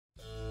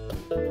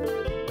Hey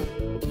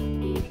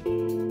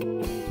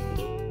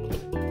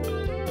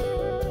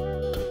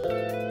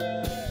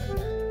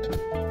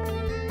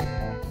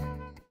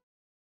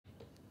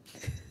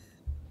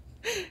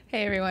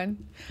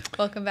everyone,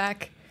 welcome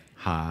back.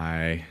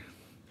 Hi.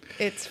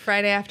 It's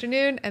Friday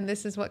afternoon, and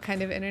this is What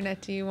Kind of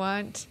Internet Do You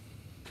Want?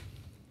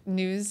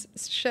 News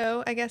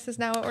show, I guess is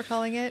now what we're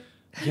calling it.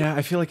 Yeah,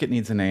 I feel like it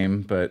needs a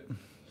name, but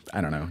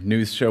I don't know.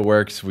 News show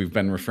works. We've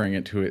been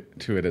referring to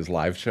it as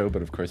live show,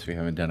 but of course we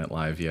haven't done it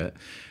live yet.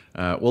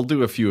 We'll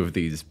do a few of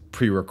these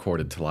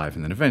pre-recorded to live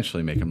and then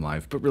eventually make them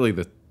live, but really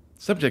the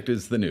subject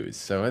is the news.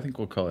 So I think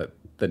we'll call it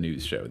the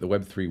news show, the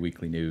Web3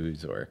 Weekly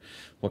News, or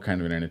What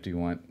Kind of Internet Do You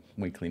Want?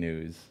 Weekly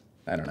News.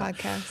 I don't know.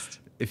 Podcast.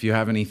 If you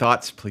have any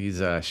thoughts, please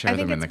share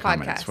them in the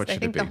comments. What should I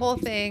think it be? the whole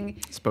thing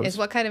is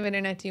What Kind of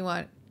Internet Do You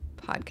Want?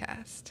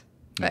 Podcast.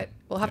 But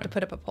we'll have to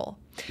put up a poll.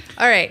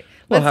 All right,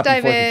 let's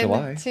dive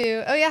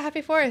into. Oh yeah,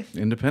 happy 4th.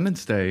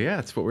 Independence Day. Yeah,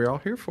 it's what we're all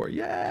here for.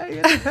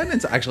 Yay,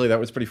 independence. Actually, that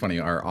was pretty funny.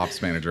 Our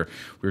ops manager,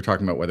 we were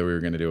talking about whether we were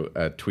going to do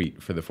a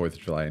tweet for the 4th of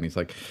July, and he's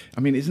like,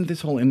 I mean, isn't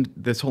this whole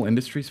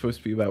industry supposed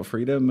to be about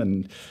freedom?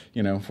 And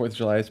 4th of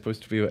July is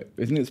supposed to be,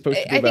 isn't it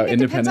supposed to be about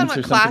independence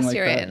or something like that? I think it depends on what class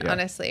you're in,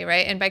 honestly,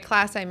 right? And by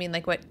class, I mean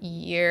like what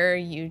year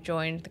you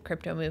joined the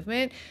crypto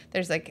movement.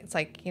 There's like, it's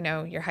like,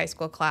 your high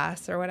school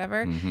class or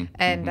whatever.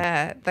 And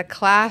the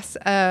class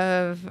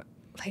of,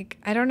 like,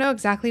 I don't know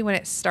exactly when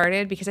it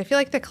started, because I feel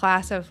like the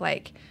class of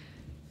like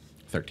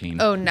 13,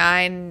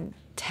 9,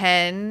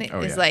 10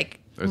 is like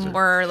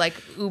more like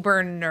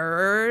uber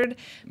nerd.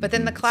 But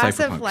then the class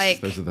of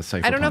like, those are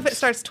the I don't know if it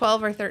starts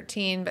 12 or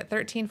 13, but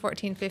 13,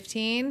 14,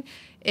 15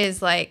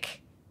 is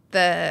like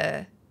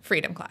the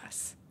freedom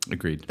class.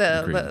 Agreed.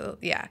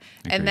 Agreed.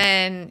 And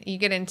then you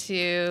get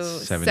into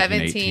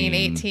 17,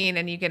 18,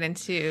 and you get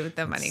into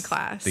the money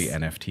class. The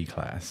NFT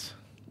class.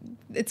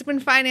 It's when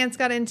finance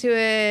got into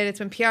it. It's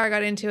when PR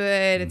got into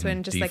it. It's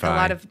when just DeFi. Like a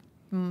lot of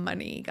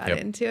money got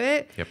into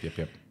it.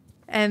 Yep.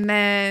 And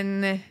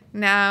then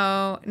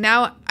now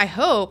I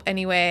hope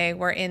anyway,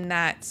 we're in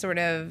that sort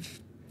of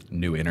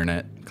new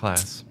internet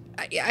class.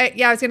 I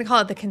was going to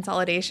call it the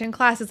consolidation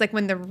class. It's like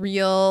when the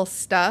real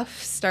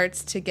stuff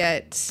starts to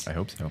get. I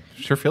hope so.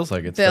 Sure feels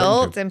like it's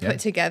built and put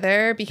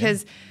together,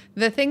 because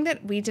the thing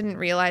that we didn't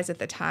realize at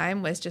the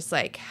time was just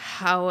like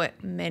how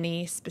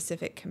many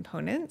specific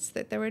components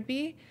that there would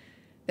be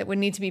that would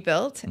need to be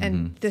built,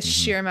 and the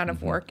sheer amount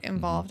of work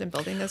involved in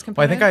building those components.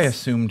 Well, I think I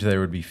assumed there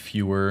would be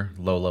fewer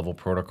low-level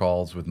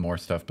protocols with more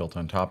stuff built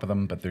on top of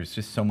them, but there's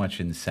just so much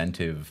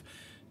incentive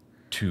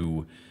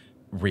to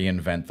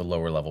reinvent the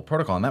lower-level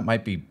protocol, and that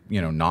might be,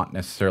 not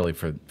necessarily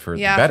for the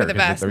better. For the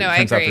best. It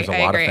turns out there's a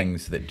lot of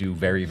things that do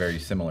very, very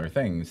similar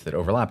things that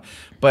overlap,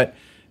 but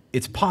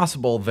it's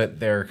possible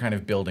that they're kind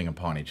of building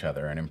upon each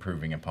other and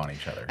improving upon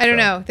each other. I don't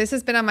know. This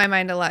has been on my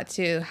mind a lot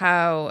too,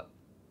 how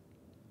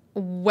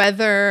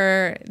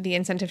whether the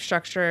incentive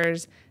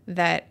structures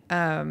that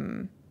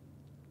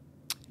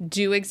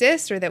do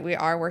exist or that we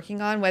are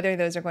working on, whether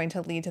those are going to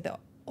lead to the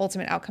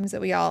ultimate outcomes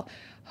that we all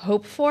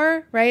hope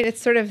for, right?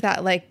 It's sort of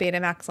that like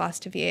Betamax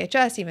lost to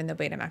VHS, even though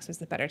Betamax was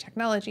the better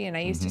technology. And I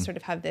used to sort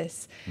of have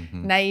this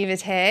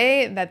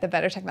naivete that the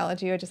better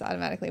technology would just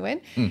automatically win.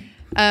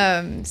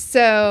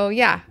 So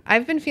yeah,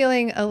 I've been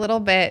feeling a little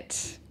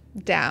bit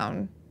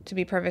down, to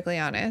be perfectly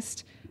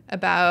honest,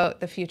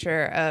 about the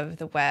future of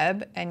the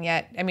web. And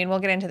yet, I mean, we'll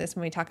get into this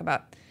when we talk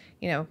about,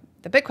 the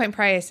Bitcoin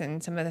price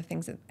and some of the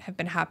things that have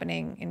been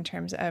happening in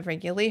terms of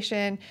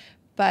regulation.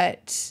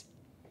 But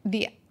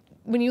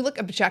when you look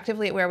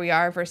objectively at where we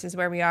are versus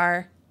where we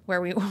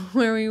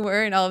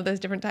were in all of those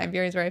different time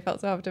periods where I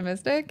felt so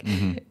optimistic,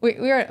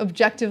 we are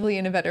objectively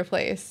in a better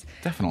place.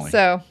 Definitely.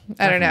 So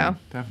I don't know.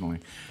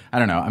 Definitely. I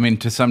don't know. I mean,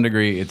 to some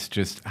degree, it's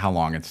just how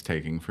long it's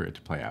taking for it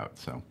to play out.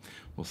 So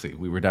we'll see.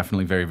 We were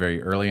definitely very,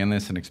 very early in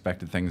this and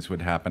expected things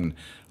would happen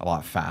a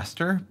lot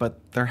faster, but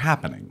they're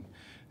happening.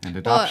 And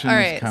adoption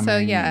is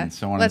coming, and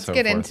so on and so forth.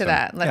 Let's get into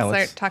that. Let's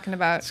start talking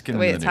about the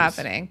way it's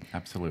happening.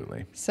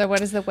 Absolutely. So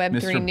what is the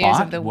Web3 news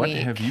Bot, of the what week?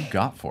 have you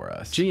got for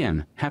us?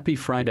 GM, happy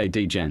Friday,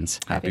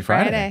 D-Gens. Happy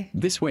Friday.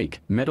 This week,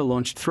 Meta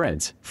launched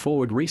Threads.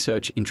 Forward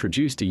Research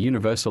introduced a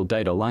universal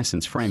data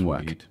license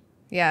framework. Sweet.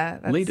 Yeah,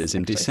 that's leaders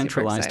in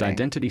decentralized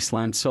identity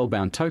slammed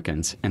soulbound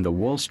tokens, and the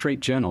Wall Street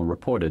Journal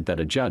reported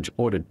that a judge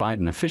ordered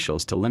Biden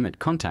officials to limit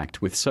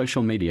contact with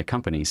social media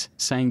companies,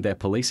 saying their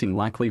policing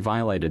likely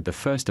violated the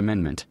First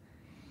Amendment.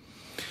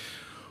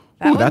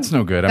 Ooh, that's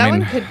no good. That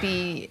one could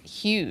be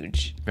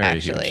huge,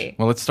 actually. Huge.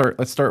 Well, let's start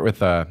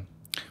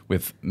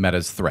with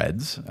Meta's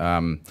Threads.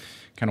 Kind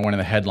of one of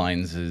the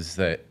headlines is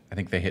that I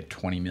think they hit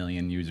 20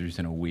 million users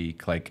in a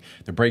week. Like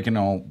they're breaking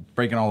all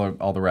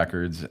the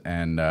records,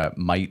 and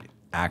might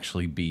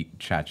actually beat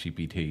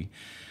ChatGPT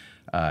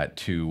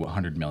to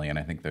 100 million.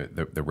 I think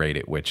the rate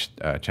at which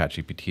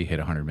ChatGPT hit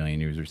 100 million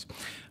users.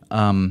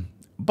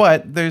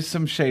 But there's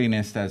some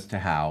shadiness as to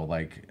how,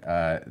 like,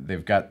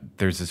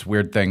 there's this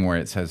weird thing where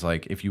it says,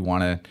 like, if you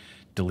want to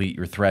delete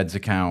your Threads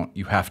account,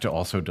 you have to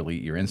also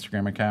delete your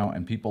Instagram account.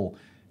 And people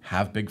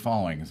have big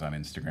followings on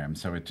Instagram.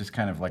 So it just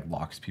kind of like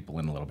locks people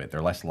in a little bit.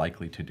 They're less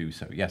likely to do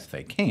so. Yes,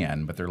 they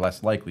can, but they're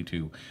less likely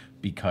to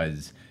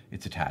because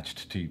it's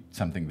attached to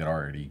something that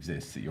already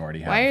exists, that you already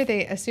have. Why are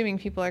they assuming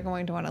people are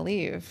going to want to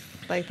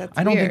leave? Like, that's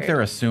I don't weird. think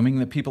they're assuming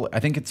that people,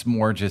 I think it's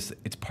more just,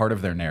 it's part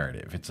of their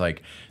narrative. It's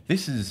like,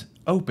 this is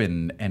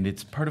open and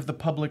it's part of the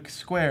public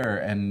square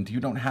and you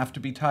don't have to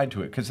be tied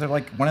to it. Because they're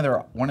like, one of their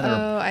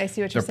I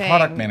see what you're saying.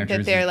 product managers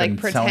that they're has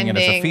like been selling it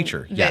as a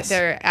feature. That Yes.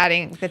 they're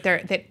adding,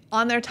 that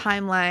on their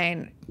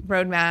timeline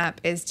roadmap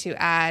is to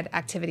add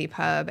Activity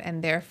Pub,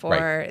 and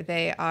therefore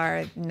they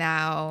are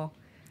now...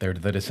 They're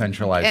the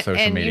decentralized social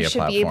media platform. And you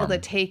should be able to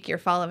take your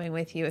following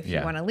with you if you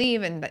want to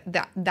leave, and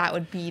that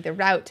would be the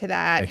route to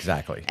that.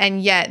 Exactly.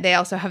 And yet they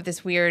also have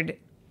this weird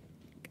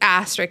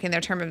asterisk in their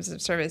terms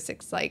of service.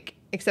 It's like,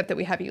 except that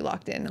we have you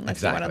locked in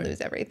unless you want to lose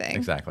everything.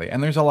 Exactly.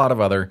 And there's a lot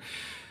of other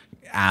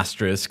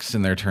asterisks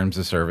in their terms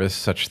of service,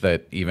 such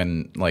that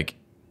even like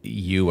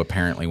you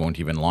apparently won't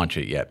even launch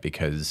it yet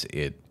because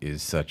it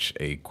is such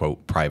a,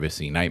 quote,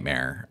 privacy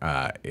nightmare.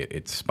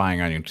 It's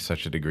spying on you to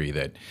such a degree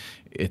that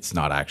it's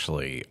not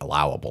actually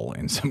allowable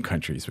in some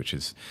countries, which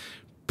is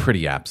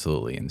pretty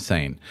absolutely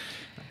insane.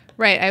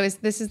 Right.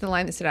 This is the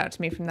line that stood out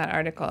to me from that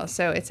article.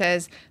 So it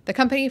says, the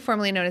company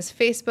formerly known as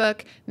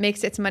Facebook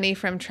makes its money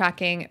from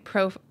tracking and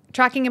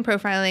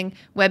profiling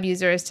web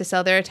users to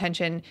sell their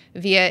attention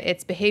via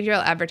its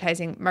behavioral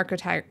advertising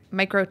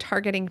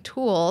micro-targeting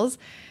tools.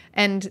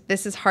 And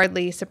this is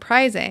hardly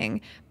surprising,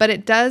 but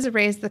it does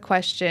raise the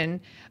question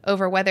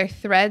over whether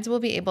Threads will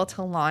be able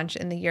to launch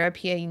in the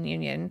European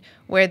Union,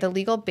 where the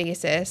legal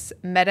basis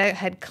Meta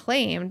had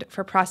claimed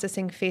for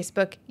processing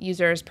Facebook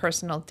users'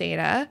 personal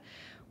data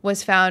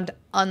was found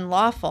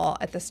unlawful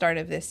at the start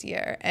of this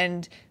year.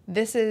 And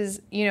this is,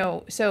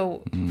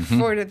 so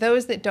for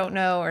those that don't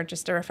know, or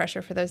just a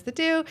refresher for those that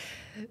do,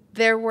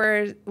 there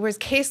was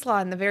case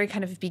law in the very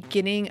kind of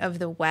beginning of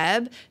the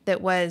web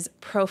that was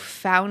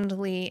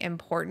profoundly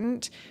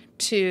important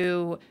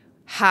to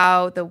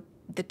how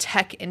the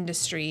tech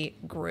industry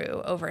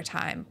grew over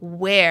time,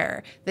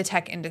 where the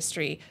tech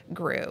industry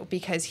grew.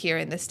 Because here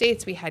in the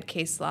States, we had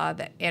case law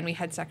and we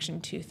had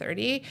Section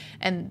 230,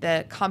 and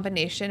the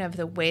combination of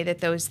the way that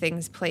those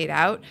things played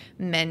out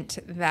meant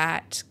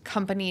that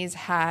companies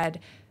had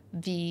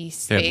the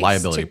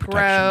space to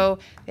grow.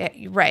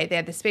 Right. They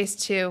had the space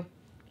to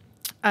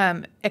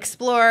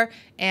explore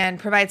and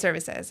provide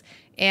services.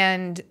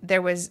 And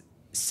there was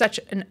such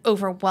an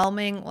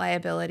overwhelming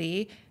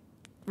liability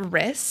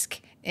risk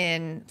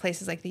in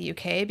places like the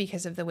UK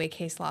because of the way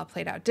case law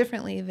played out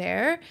differently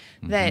there,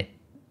 that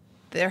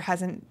there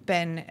hasn't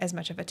been as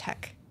much of a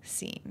tech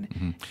scene.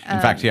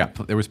 In fact,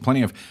 there was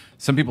plenty of,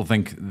 some people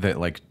think that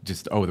like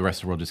just, the rest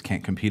of the world just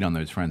can't compete on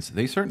those fronts.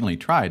 They certainly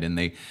tried, and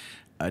they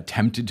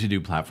attempted to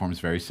do platforms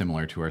very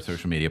similar to our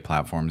social media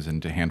platforms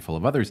and to a handful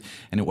of others.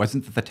 And it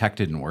wasn't that the tech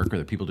didn't work or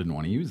that people didn't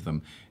want to use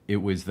them. It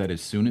was that as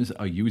soon as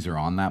a user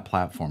on that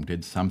platform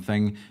did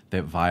something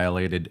that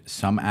violated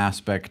some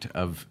aspect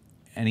of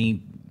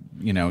any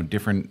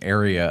different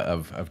area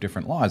of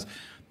different laws,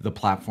 the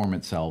platform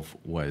itself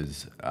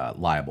was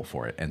liable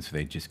for it. And so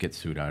they just get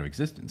sued out of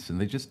existence.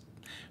 And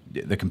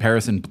the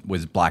comparison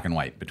was black and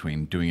white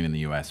between doing it in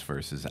the US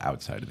versus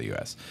outside of the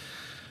US.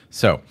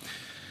 So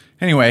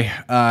anyway,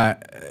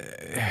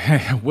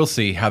 we'll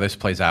see how this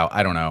plays out.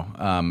 I don't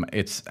know.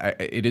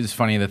 It is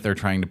funny that they're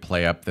trying to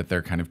play up that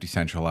they're kind of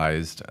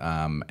decentralized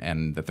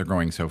and that they're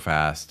growing so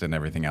fast and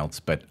everything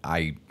else. But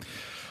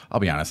I'll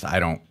be honest,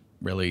 I don't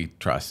really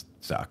trust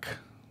Zuck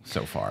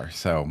so far.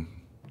 So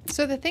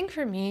the thing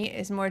for me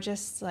is more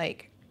just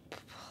like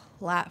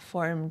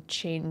platform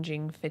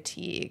changing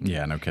fatigue.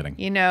 Yeah, no kidding.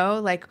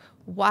 Like,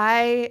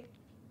 why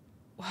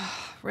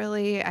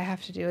really I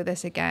have to do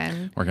this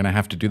again? We're going to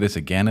have to do this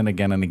again and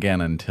again and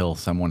again until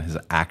someone has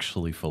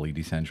actually fully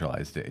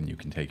decentralized it and you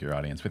can take your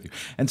audience with you.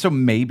 And so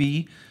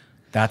maybe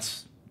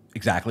that's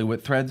exactly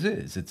what Threads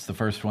is. It's the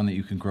first one that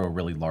you can grow a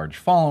really large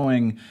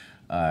following,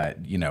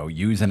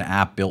 use an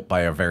app built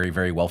by a very,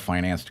 very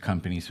well-financed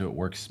company so it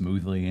works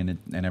smoothly and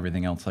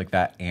everything else like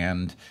that,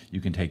 and you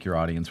can take your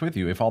audience with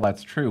you. If all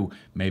that's true,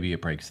 maybe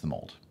it breaks the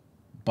mold.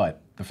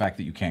 But the fact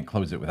that you can't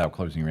close it without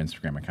closing your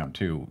Instagram account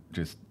too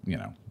just,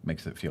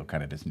 makes it feel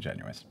kind of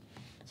disingenuous.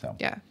 So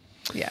yeah,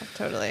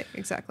 totally,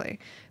 exactly.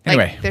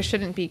 Anyway, there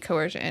shouldn't be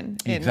coercion.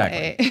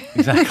 Exactly.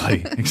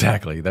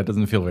 That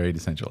doesn't feel very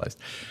decentralized.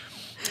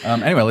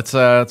 Anyway, let's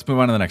move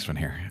on to the next one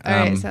here. All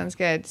right, sounds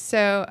good.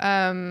 So,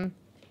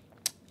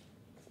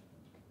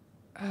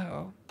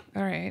 all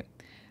right.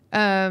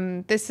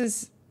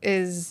 This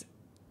is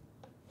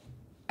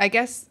I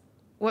guess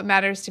what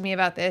matters to me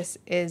about this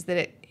is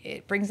that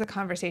it brings the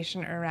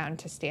conversation around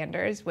to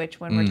standards, which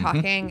when we're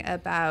talking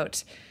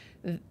about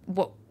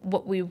what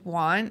we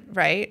want,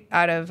 right,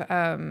 out of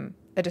a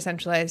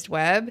decentralized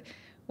web,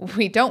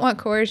 we don't want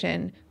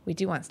coercion. We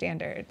do want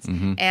standards.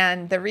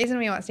 And the reason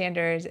we want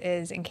standards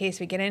is in case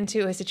we get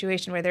into a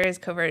situation where there is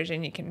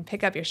coercion, you can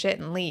pick up your shit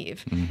and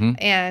leave.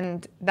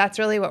 And that's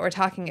really what we're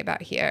talking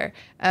about here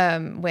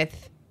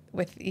with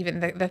even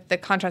the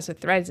contrast with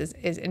Threads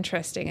is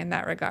interesting in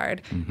that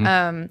regard.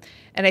 And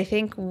I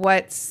think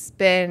what's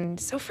been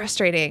so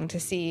frustrating to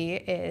see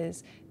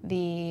is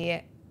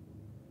the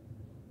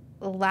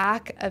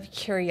lack of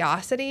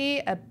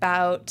curiosity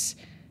about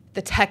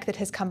the tech that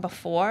has come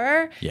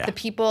before, the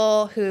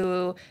people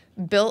who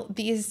built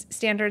these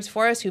standards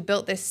for us, who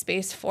built this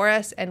space for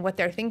us, and what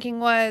their thinking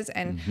was.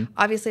 And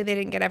obviously they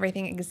didn't get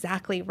everything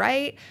exactly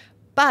right,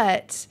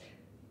 but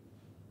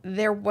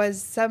there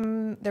was a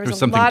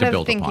lot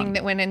of thinking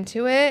that went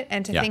into it,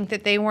 and to think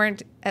that they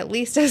weren't at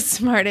least as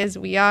smart as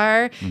we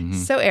are,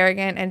 so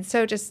arrogant, and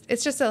so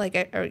it's just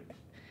a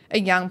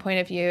young point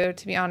of view,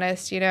 to be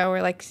honest.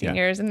 We're like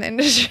seniors in the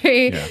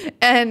industry,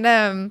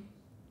 and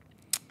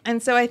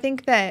so I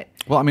think that.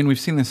 Well, I mean, we've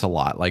seen this a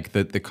lot. Like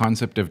the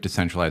concept of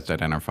decentralized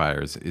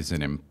identifiers is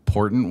an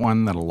important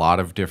one that a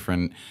lot of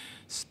different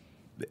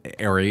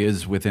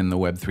areas within the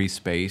Web3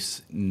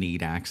 space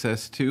need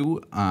access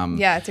to.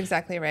 Yeah, it's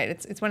exactly right.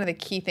 It's one of the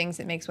key things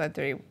that makes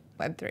Web3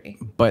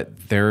 Web3.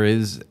 But there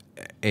is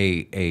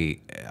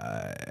an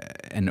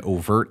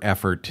overt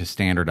effort to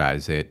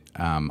standardize it.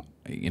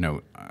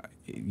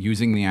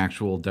 Using the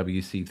actual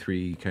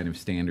WC3 kind of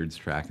standards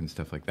track and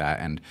stuff like that,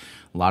 and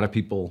a lot of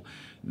people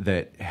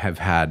that have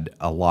had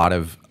a lot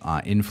of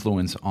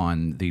influence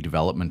on the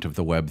development of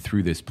the web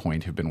through this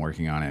point have been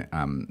working on it.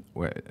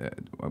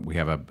 We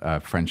have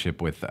a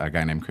friendship with a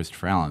guy named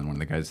Christopher Allen, one of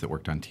the guys that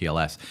worked on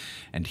TLS,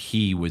 and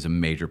he was a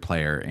major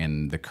player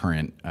in the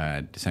current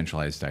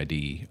decentralized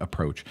ID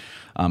approach,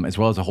 as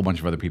well as a whole bunch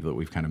of other people that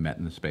we've kind of met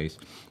in the space.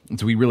 And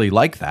so we really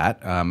like that,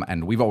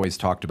 and we've always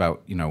talked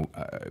about,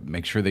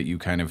 make sure that you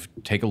kind of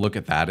take a look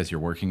at that as you're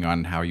working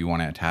on how you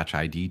want to attach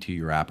ID to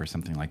your app or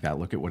something like that.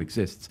 Look at what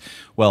exists.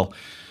 Well,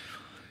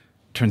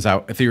 turns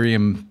out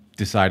Ethereum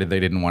decided they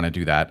didn't want to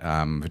do that.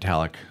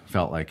 Vitalik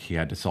felt like he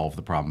had to solve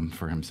the problem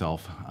for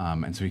himself.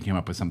 And so he came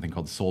up with something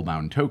called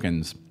soul-bound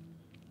tokens,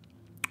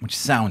 which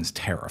sounds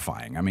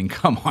terrifying. I mean,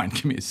 come on,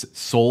 give me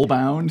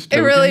soul-bound tokens?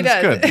 It really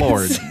does. Good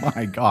Lord,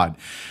 my God.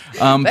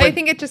 But I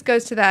think it just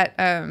goes to that,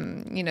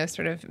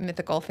 sort of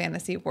mythical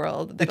fantasy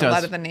world that a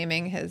lot of the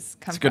naming has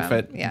come from. It's a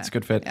good fit. Yeah. It's a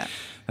good fit. Yeah.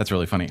 That's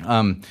really funny.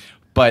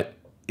 But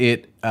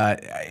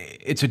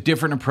it's a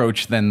different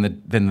approach than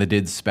the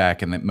DID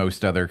spec and that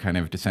most other kind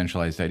of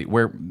decentralized ID,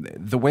 where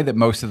the way that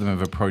most of them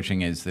are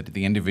approaching is that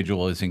the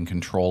individual is in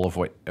control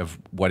of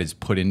what is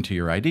put into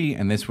your ID,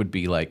 and this would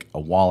be like a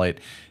wallet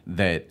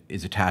that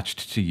is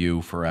attached to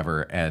you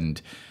forever. And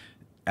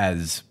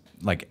as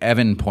like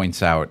Evan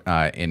points out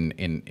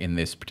in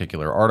this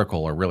particular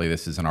article, or really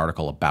this is an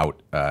article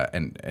about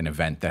an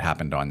event that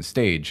happened on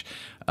stage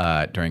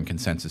during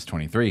Consensus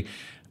 23.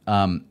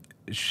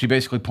 She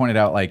basically pointed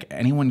out, like,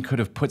 anyone could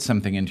have put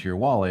something into your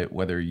wallet,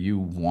 whether you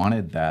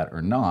wanted that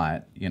or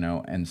not,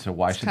 and so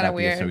why should that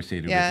be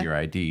associated with your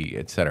ID,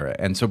 et cetera?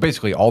 And so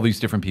basically all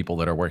these different people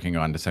that are working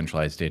on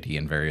decentralized ID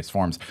in various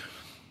forms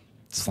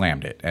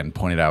slammed it and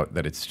pointed out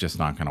that it's just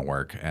not going to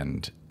work.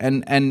 And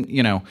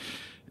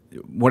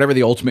whatever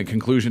the ultimate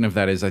conclusion of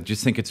that is, I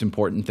just think it's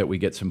important that we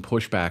get some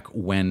pushback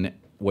when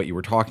what you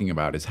were talking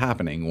about is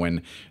happening,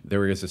 when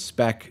there is a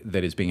spec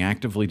that is being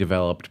actively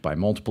developed by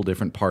multiple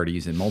different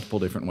parties in multiple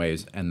different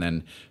ways, and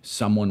then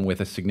someone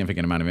with a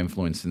significant amount of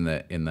influence in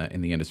the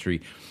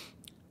industry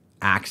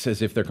acts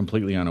as if they're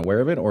completely unaware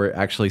of it, or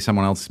actually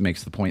someone else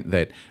makes the point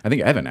that I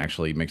think Evan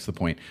actually makes the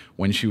point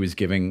when she was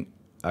giving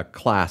a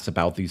class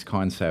about these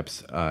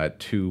concepts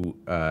to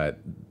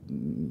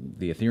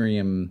the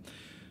Ethereum,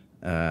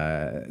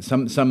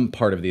 some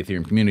part of the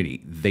Ethereum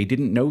community. They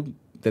didn't know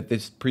that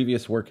this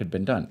previous work had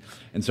been done.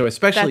 And so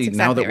especially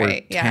now that we're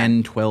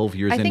 10, 12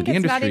 years into the industry. I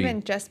think it's not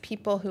even just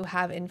people who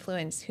have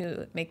influence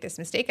who make this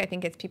mistake. I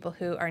think it's people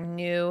who are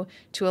new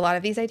to a lot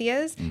of these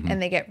ideas,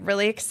 and they get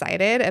really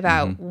excited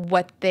about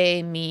what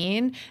they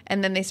mean,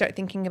 and then they start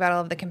thinking about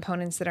all of the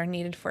components that are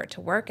needed for it to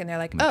work, and they're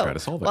like, try to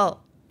solve it.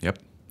 Well, yep.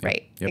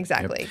 Right,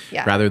 exactly.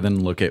 Yeah. Rather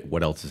than look at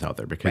what else is out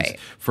there. Because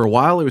for a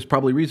while, it was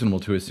probably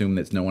reasonable to assume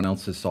that no one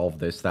else has solved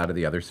this, that, or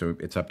the other, so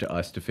it's up to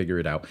us to figure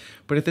it out.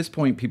 But at this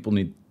point, people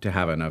need to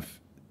have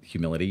enough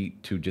humility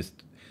to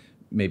just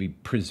maybe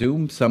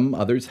presume some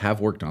others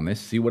have worked on this,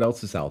 see what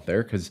else is out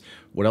there, because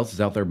what else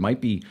is out there might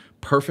be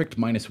perfect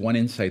minus one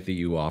insight that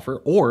you offer,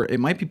 or it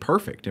might be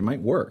perfect. It might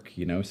work,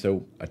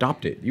 so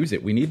adopt it, use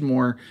it. We need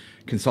more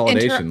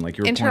consolidation, like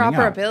you were pointing out.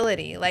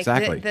 Interoperability, like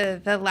exactly.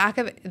 the lack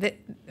of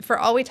for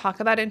all we talk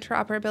about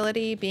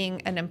interoperability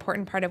being an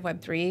important part of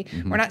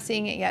Web3, we're not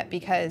seeing it yet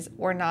because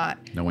we're not.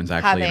 No one's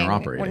actually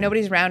interoperating.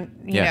 Nobody's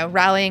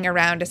rallying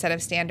around a set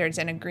of standards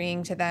and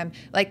agreeing to them.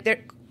 Like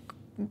they're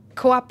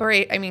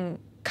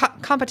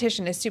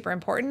competition is super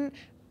important.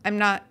 I'm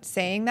not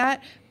saying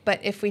that, but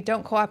if we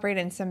don't cooperate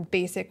in some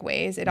basic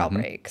ways, it all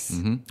breaks.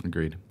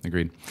 Agreed. All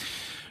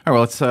right,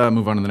 well, let's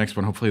move on to the next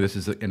one. Hopefully this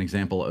is an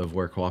example of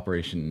where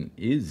cooperation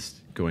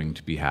is going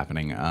to be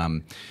happening.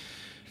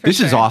 This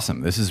is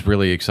awesome. This is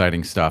really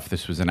exciting stuff.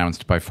 This was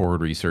announced by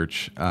Forward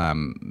Research,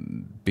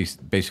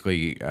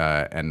 basically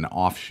an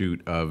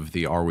offshoot of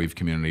the Arweave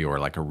community, or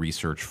like a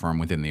research firm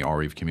within the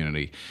Arweave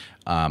community,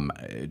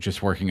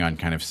 just working on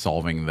kind of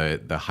solving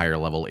the higher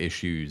level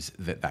issues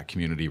that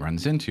community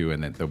runs into,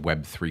 and that the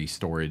Web3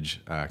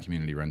 storage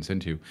community runs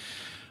into.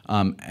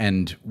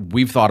 And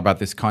we've thought about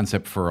this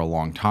concept for a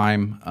long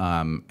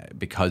time,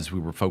 because we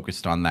were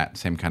focused on that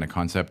same kind of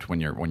concept.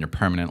 When you're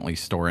permanently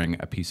storing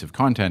a piece of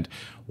content,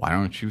 why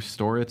don't you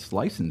store its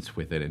license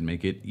with it and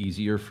make it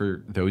easier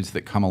for those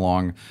that come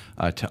along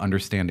to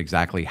understand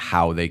exactly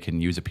how they can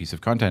use a piece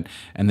of content?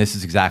 And this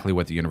is exactly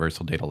what the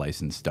Universal Data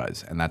License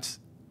does, and that's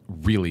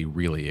really,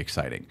 really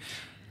exciting.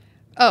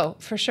 Oh,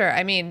 for sure.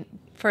 I mean,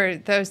 for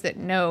those that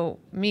know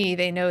me,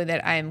 they know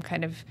that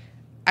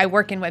I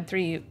work in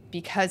Web3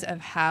 because of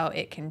how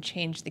it can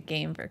change the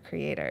game for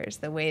creators,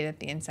 the way that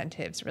the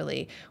incentives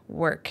really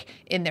work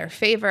in their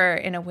favor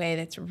in a way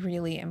that's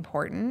really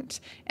important.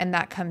 And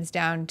that comes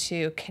down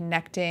to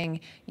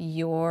connecting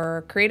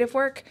your creative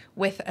work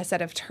with a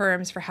set of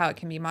terms for how it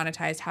can be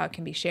monetized, how it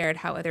can be shared,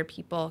 how other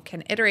people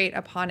can iterate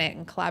upon it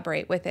and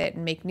collaborate with it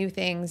and make new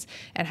things,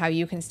 and how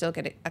you can still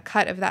get a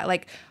cut of that.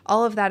 Like,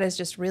 all of that is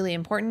just really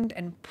important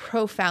and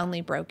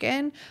profoundly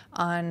broken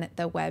on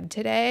the web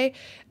today.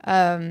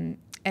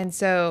 And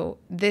so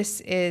this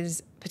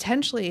is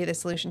potentially the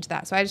solution to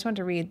that. So I just want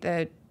to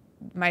read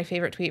my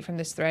favorite tweet from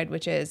this thread,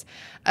 which is: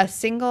 a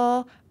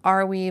single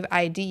Arweave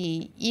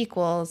ID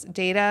equals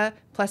data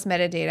plus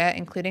metadata,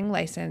 including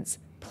license,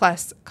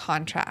 plus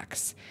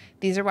contracts.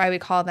 These are why we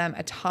call them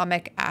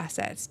atomic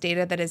assets,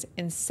 data that is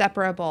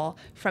inseparable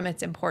from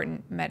its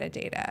important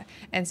metadata.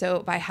 And so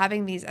by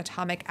having these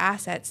atomic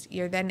assets,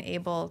 you're then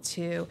able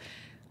to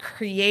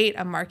create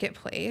a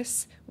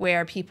marketplace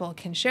where people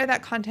can share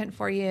that content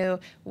for you,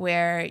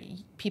 where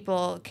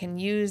people can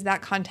use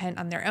that content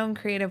on their own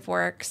creative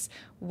works,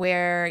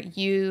 where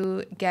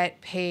you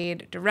get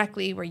paid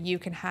directly, where you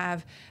can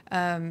have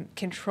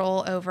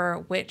control over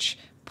which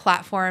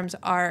platforms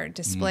are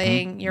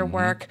displaying your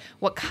work,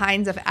 what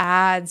kinds of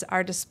ads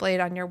are displayed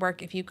on your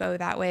work if you go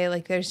that way.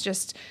 Like, it's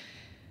just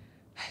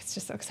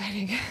so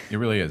exciting. It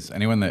really is.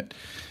 Anyone that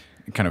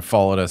kind of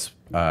followed us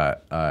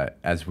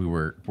as we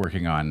were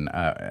working on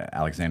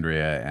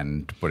Alexandria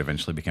and what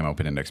eventually became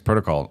Open Index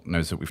Protocol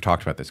knows that we've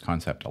talked about this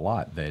concept a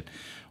lot, that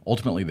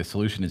ultimately the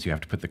solution is you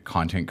have to put the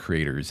content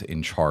creators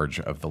in charge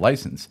of the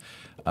license.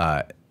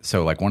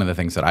 So like one of the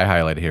things that I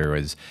highlight here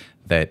is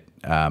that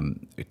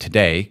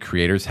today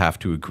creators have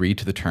to agree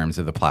to the terms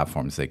of the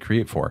platforms they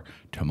create for.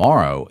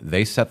 Tomorrow,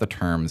 they set the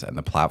terms, and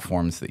the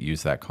platforms that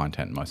use that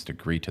content must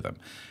agree to them.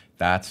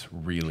 That's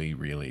really,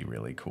 really,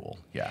 really cool.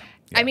 Yeah.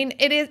 I mean,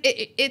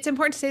 it's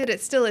important to say that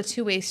it's still a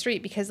two-way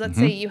street, because let's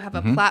say you have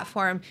a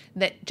platform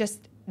that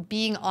just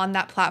being on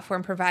that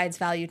platform provides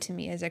value to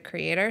me as a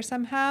creator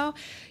somehow.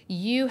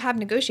 You have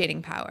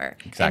negotiating power.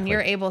 Exactly. And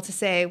you're able to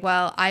say,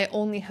 well, I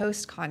only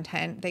host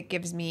content that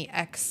gives me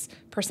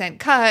X%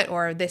 cut,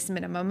 or this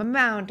minimum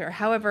amount, or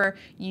however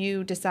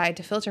you decide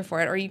to filter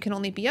for it. Or you can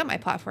only be on my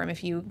platform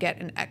if you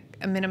get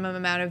a minimum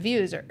amount of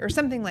views, or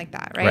something like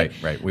that, right?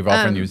 Right. We've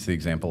often used the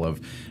example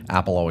of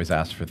Apple always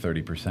asks for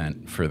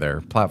 30% for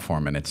their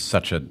platform, and it's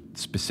such a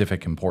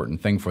specific,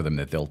 important thing for them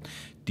that they'll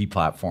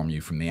deplatform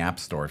you from the App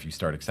Store if you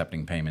start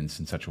accepting payments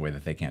in such a way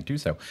that they can't do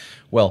so.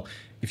 Well,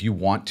 if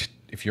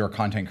you're a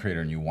content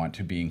creator and you want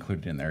to be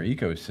included in their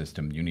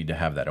ecosystem, you need to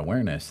have that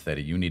awareness that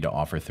you need to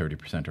offer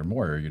 30% or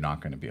more, or you're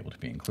not going to be able to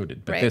be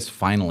included. But this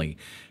finally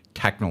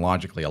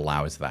technologically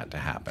allows that to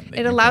happen.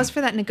 It allows for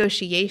that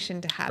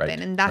negotiation to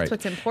happen, and that's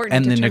what's important,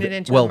 and to turn it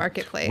into a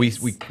marketplace.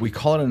 We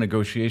call it a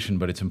negotiation,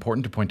 but it's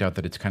important to point out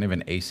that it's kind of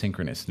an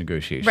asynchronous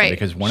negotiation,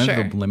 because one of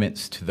the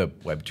limits to the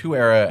Web 2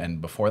 era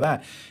and before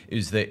that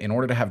is that in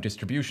order to have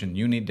distribution,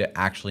 you need to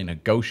actually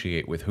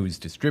negotiate with who's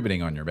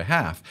distributing on your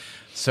behalf.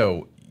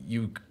 So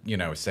you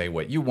say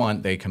what you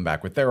want, they come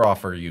back with their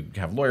offer, you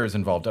have lawyers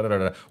involved, da, da, da,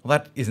 da. Well,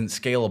 that isn't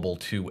scalable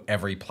to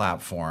every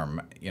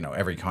platform,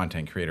 every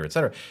content creator, et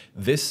cetera.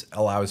 This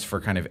allows for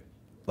kind of,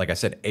 like I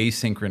said,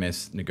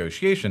 asynchronous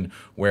negotiation,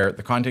 where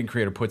the content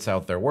creator puts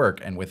out their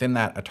work, and within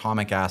that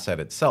atomic asset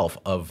itself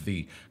of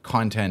the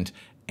content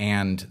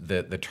and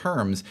the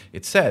terms,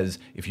 it says,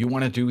 if you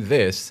want to do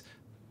this,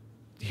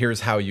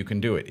 here's how you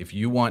can do it. If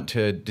you want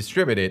to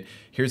distribute it,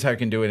 here's how you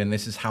can do it, and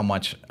this is how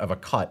much of a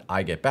cut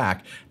I get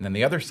back. And then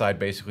the other side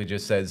basically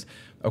just says,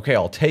 okay,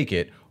 I'll take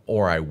it,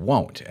 or I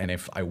won't. And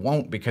if I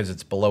won't because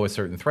it's below a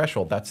certain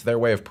threshold, that's their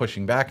way of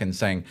pushing back and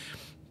saying,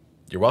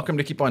 you're welcome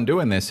to keep on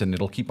doing this, and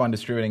it'll keep on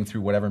distributing through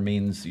whatever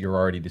means you're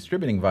already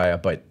distributing via,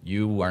 but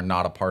you are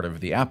not a part of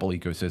the Apple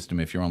ecosystem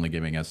if you're only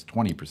giving us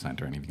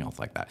 20% or anything else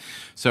like that.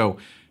 So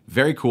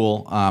very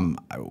cool.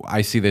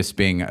 I see this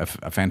being a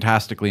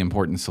fantastically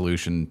important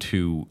solution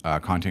to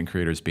content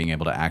creators being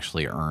able to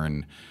actually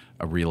earn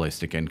a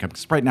realistic income.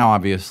 Because right now,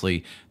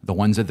 obviously, the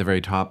ones at the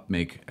very top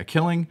make a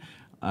killing,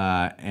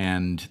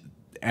 and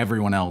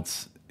everyone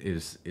else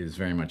is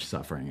very much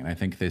suffering. And I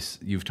think this,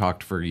 you've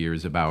talked for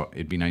years about,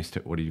 it'd be nice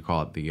to, what do you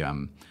call it,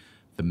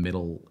 the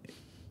middle...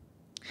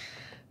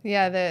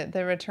 Yeah,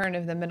 the return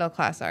of the middle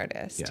class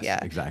artist. Yes,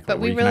 yeah, exactly. But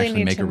Where we you can really actually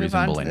need make to a move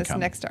on to reasonable this income.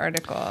 next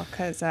article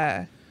because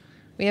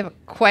we have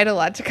quite a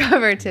lot to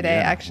cover today,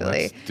 Yeah,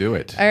 actually. let's do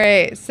it. All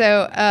right.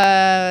 So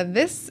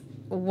this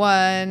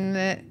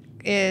one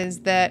is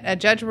that a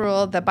judge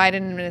ruled the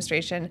Biden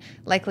administration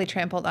likely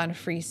trampled on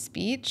free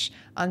speech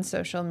on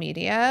social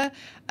media.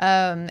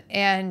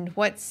 And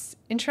what's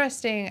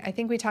interesting, I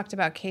think we talked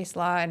about case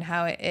law and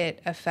how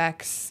it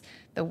affects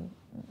the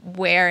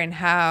where and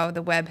how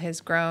the web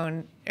has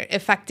grown,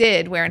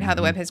 affected where and how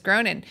the web has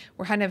grown. And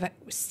we're kind of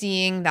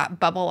seeing that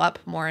bubble up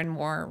more and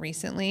more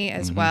recently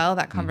as well,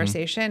 that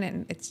conversation.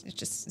 And it's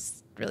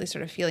just really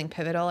sort of feeling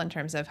pivotal in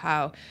terms of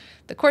how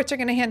the courts are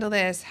going to handle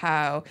this,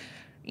 how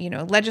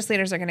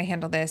legislators are going to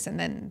handle this, and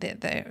then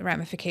the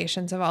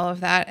ramifications of all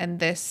of that. And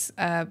this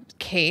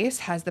case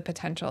has the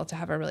potential to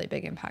have a really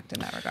big impact in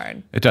that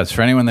regard. It does.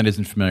 For anyone that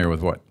isn't familiar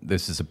with what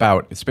this is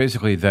about, it's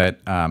basically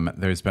that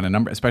there's been a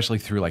number, especially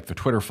through like the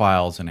Twitter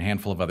files and a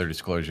handful of other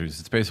disclosures,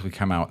 it's basically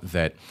come out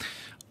that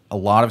a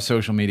lot of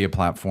social media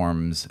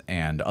platforms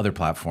and other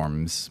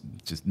platforms,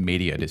 just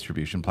media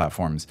distribution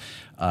platforms,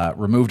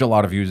 removed a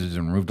lot of users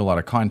and removed a lot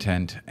of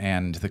content.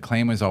 And the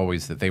claim was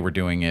always that they were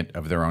doing it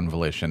of their own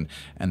volition.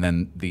 And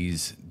then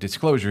these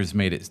disclosures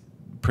made it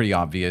pretty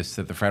obvious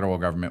that the federal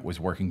government was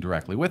working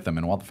directly with them.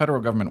 And while the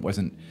federal government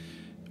wasn't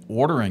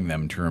ordering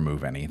them to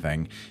remove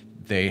anything,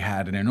 they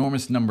had an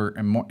enormous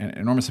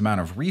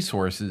amount of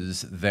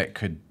resources that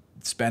could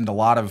spend a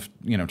lot of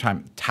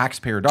time,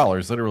 taxpayer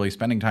dollars, literally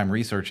spending time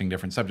researching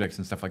different subjects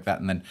and stuff like that,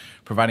 and then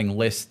providing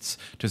lists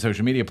to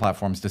social media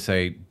platforms to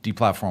say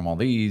deplatform all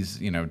these,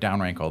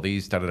 downrank all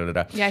these, da da da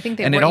da. Yeah, I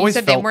think you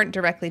said they weren't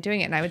directly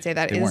doing it, and I would say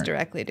that is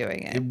directly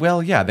doing it.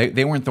 Well, yeah,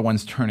 they weren't the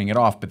ones turning it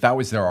off, but that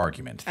was their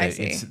argument. I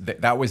see.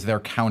 That was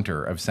their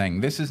counter of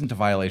saying this isn't a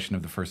violation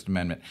of the First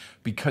Amendment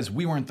because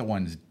we weren't the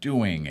ones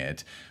doing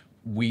it.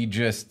 We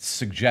just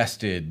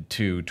suggested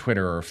to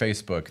Twitter or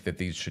Facebook that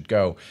these should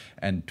go,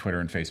 and Twitter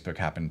and Facebook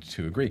happened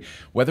to agree.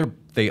 Whether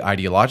they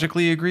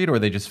ideologically agreed or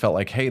they just felt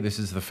like, hey, this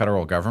is the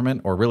federal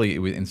government, or really,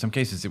 in some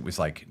cases, it was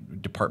like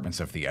departments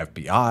of the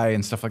FBI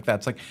and stuff like that.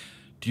 It's like,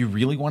 do you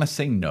really want to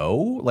say no?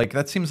 Like,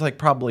 that seems like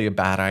probably a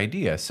bad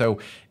idea. So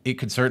it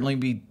could certainly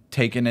be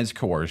taken as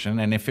coercion.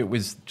 And if it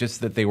was just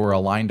that they were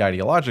aligned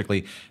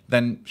ideologically,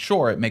 then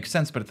sure, it makes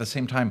sense. But at the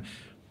same time,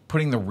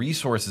 putting the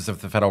resources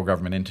of the federal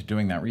government into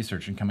doing that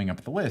research and coming up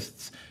with the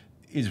lists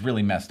is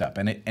really messed up.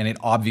 And it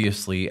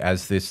obviously,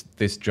 as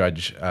this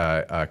judge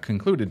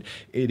concluded,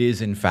 it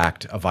is in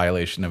fact a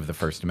violation of the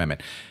First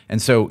Amendment.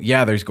 And so,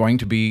 yeah, there's going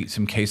to be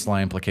some case law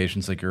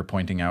implications, like you're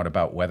pointing out,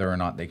 about whether or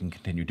not they can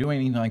continue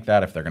doing anything like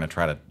that, if they're going to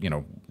try to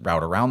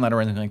route around that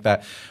or anything like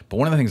that. But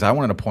one of the things I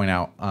wanted to point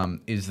out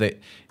is that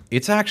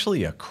it's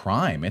actually a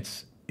crime.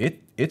 It's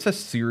a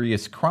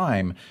serious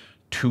crime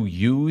to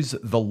use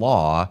the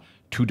law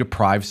to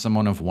deprive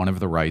someone of one of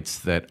the rights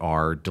that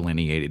are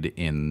delineated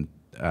in,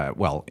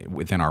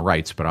 within our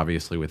rights, but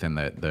obviously within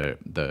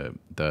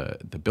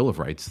the Bill of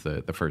Rights,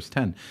 the first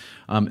 10.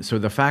 So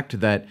the fact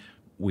that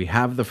we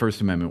have the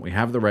First Amendment, we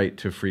have the right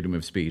to freedom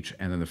of speech,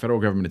 and then the federal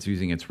government is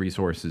using its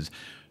resources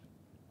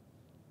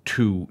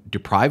to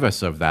deprive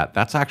us of that,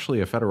 that's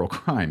actually a federal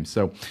crime.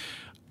 So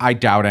I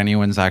doubt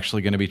anyone's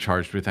actually going to be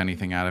charged with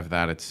anything out of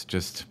that. It's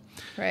just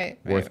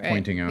worth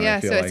pointing out. Yeah,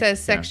 so it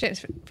says section,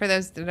 for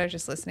those that are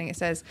just listening, it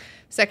says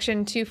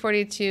Section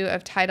 242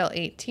 of Title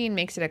 18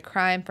 makes it a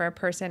crime for a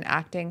person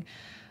acting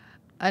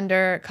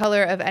under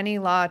color of any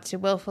law to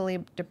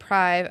willfully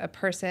deprive a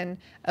person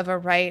of a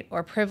right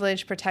or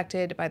privilege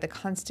protected by the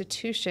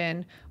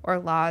Constitution or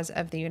laws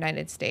of the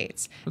United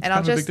States. And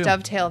I'll just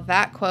dovetail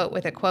that quote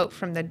with a quote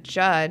from the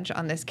judge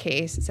on this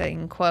case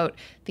saying, quote,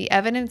 "The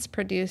evidence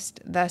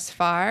produced thus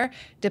far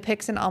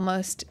depicts an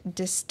almost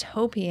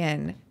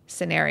dystopian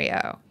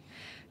scenario.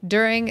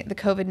 During the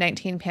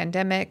COVID-19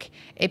 pandemic,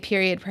 a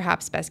period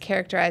perhaps best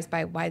characterized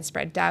by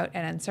widespread doubt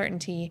and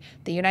uncertainty,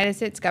 the United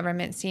States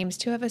government seems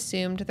to have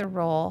assumed the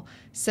role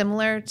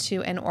similar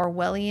to an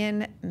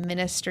Orwellian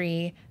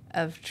ministry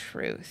of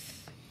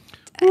truth."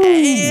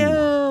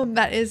 Damn,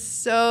 that is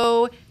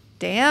so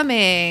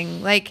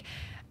damning. Like,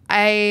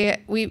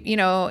 we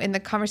in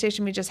the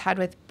conversation we just had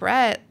with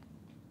Brett,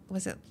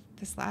 was it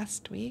this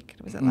last week?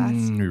 Was it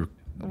last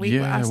week?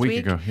 Yeah, last a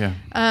week ago.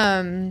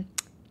 Yeah.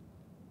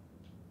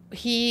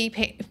 He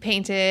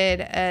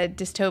painted a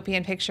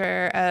dystopian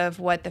picture of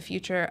what the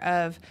future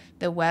of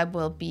the web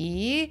will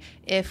be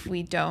if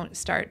we don't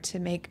start to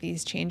make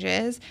these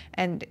changes.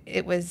 And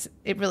it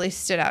really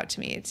stood out to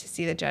me to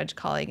see the judge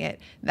calling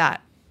it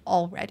that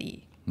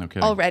already.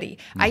 Okay. Already.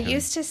 I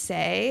used to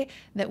say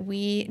that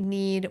we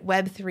need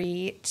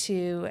Web3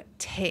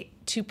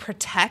 to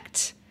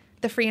protect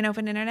the free and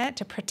open internet,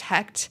 to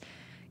protect,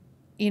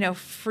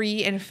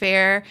 free and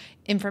fair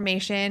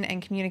information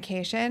and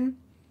communication.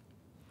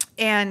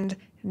 And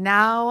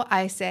now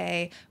I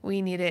say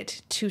we need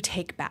it to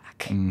take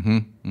back.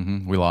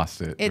 We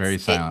lost it very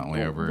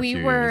silently over a few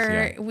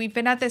years. Yeah. We've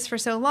been at this for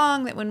so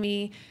long that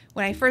when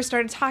I first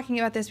started talking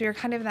about this, we were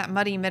kind of in that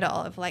muddy middle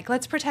of like,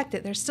 let's protect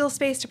it. There's still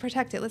space to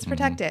protect it. Let's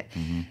protect it.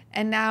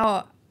 And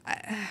now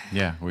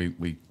Yeah,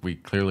 we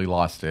clearly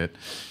lost it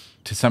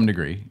to some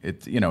degree.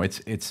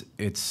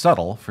 It's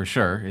subtle for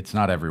sure. It's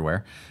not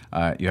everywhere.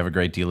 You have a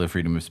great deal of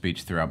freedom of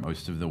speech throughout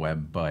most of the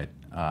web, but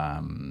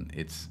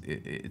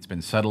it's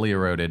been subtly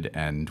eroded,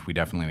 and we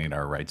definitely need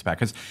our rights back.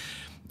 Because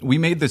we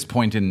made this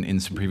point in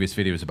some previous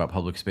videos about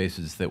public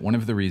spaces, that one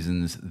of the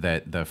reasons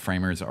that the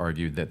framers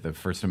argued that the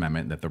First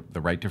Amendment, that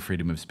the right to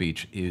freedom of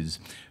speech is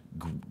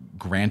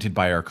granted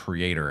by our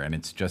creator, and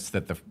it's just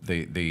that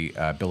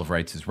the Bill of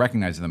Rights is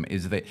recognizing them,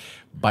 is that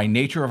by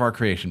nature of our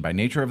creation, by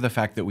nature of the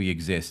fact that we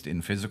exist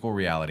in physical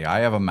reality,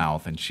 I have a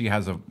mouth and she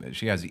has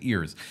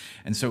ears,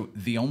 and so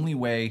the only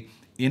way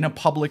in a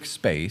public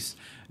space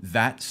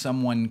that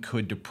someone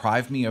could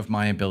deprive me of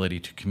my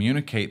ability to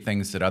communicate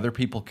things that other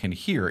people can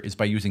hear is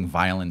by using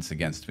violence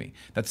against me.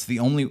 That's the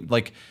only,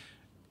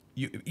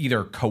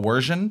 either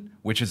coercion,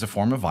 which is a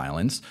form of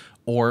violence,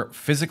 or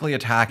physically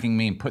attacking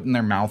me and putting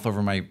their mouth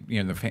over my,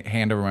 the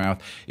hand over my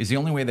mouth, is the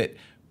only way that,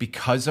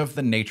 because of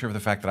the nature of the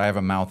fact that I have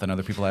a mouth and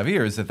other people have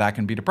ears, that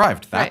can be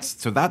deprived. That's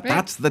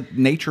the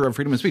nature of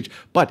freedom of speech.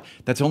 But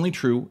that's only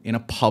true in a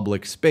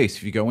public space.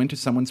 If you go into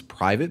someone's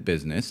private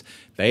business,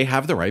 they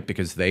have the right,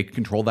 because they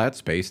control that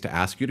space, to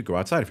ask you to go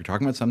outside. If you're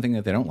talking about something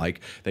that they don't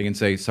like, they can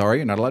say, sorry,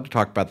 you're not allowed to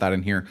talk about that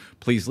in here.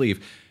 Please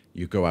leave.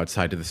 You go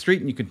outside to the street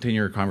and you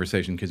continue your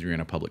conversation because you're in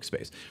a public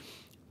space.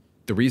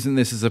 The reason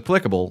this is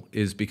applicable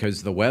is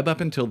because the web up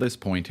until this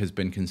point has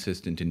been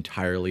consistent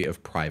entirely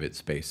of private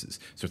spaces.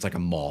 So it's like a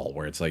mall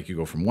where it's like you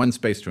go from one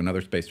space to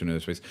another space to another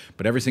space,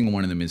 but every single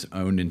one of them is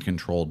owned and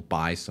controlled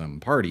by some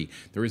party.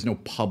 There is no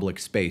public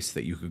space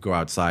that you could go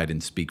outside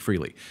and speak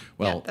freely.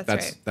 Well,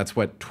 that's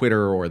what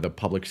Twitter or the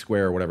public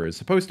square or whatever is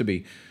supposed to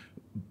be,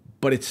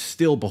 but it's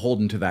still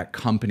beholden to that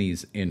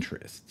company's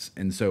interests.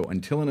 And so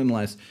until and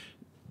unless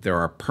there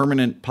are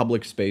permanent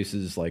public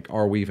spaces like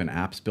Arweave and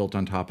apps built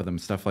on top of them,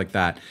 stuff like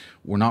that,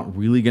 we're not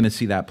really going to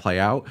see that play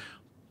out.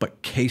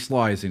 But case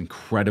law is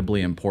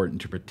incredibly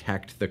important to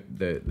protect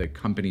the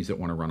companies that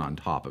want to run on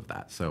top of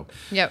that. So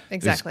yep,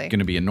 exactly. There's going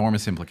to be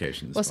enormous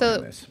implications. Well,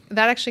 so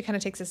that actually kind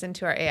of takes us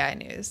into our AI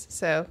news.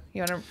 So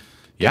you want to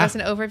give us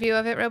an overview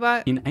of it,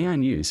 Robot? In AI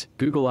news,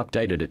 Google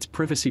updated its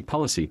privacy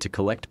policy to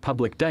collect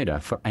public data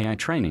for AI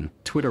training.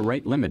 Twitter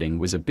rate limiting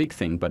was a big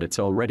thing, but it's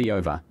already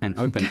over. And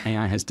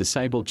OpenAI has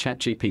disabled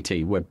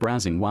ChatGPT web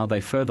browsing while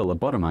they further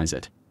lobotomize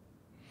it.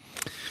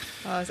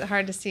 Oh, is it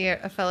hard to see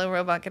a fellow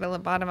robot get a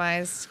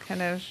lobotomized,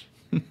 kind of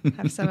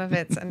have some of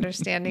its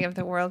understanding of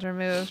the world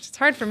removed? It's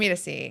hard for me to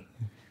see.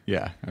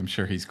 Yeah, I'm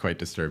sure he's quite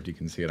disturbed. You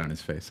can see it on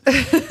his face.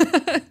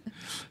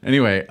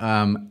 Anyway,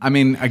 I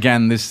mean,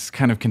 again, this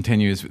kind of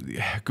continues.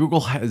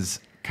 Google has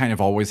kind of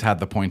always had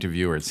the point of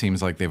view, or it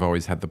seems like they've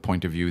always had the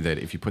point of view, that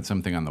if you put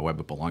something on the web,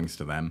 it belongs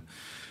to them,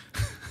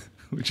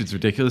 which is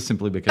ridiculous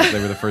simply because they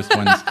were the first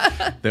ones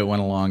that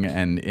went along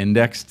and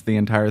indexed the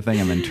entire thing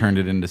and then turned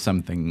it into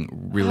something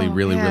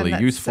really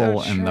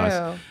useful. So and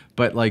thus,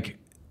 but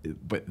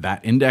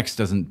that index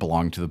doesn't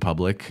belong to the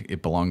public.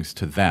 It belongs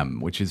to them,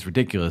 which is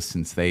ridiculous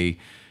since they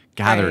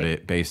gathered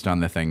it based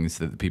on the things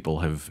that the people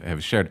have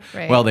shared.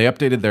 Right. Well, they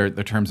updated their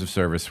terms of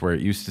service where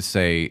it used to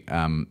say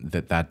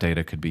that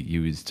data could be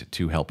used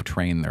to help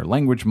train their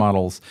language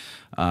models.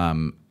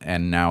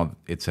 And now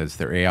it says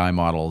their AI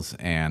models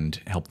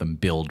and help them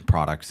build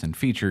products and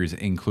features,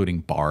 including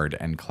Bard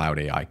and Cloud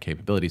AI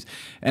capabilities.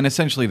 And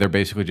essentially, they're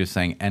basically just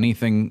saying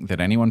anything that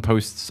anyone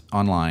posts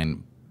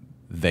online,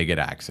 they get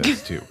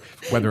access to,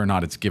 whether or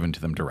not it's given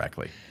to them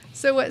directly.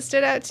 So what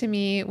stood out to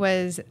me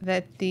was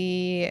that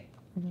the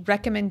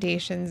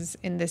recommendations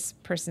in this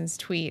person's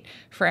tweet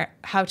for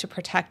how to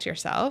protect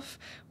yourself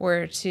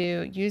were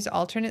to use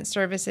alternate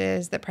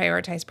services that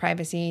prioritize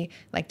privacy,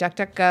 like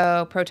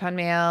DuckDuckGo,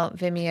 ProtonMail,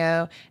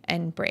 Vimeo,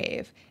 and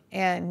Brave.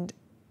 And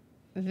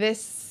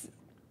this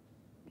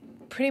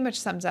pretty much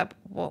sums up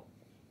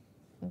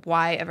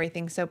why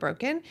everything's so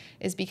broken,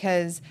 is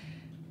because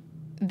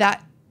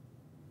that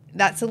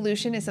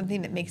solution is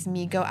something that makes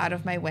me go out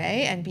of my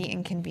way and be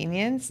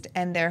inconvenienced,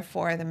 and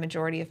therefore the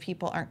majority of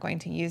people aren't going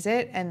to use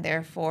it, and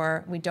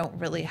therefore we don't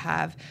really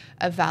have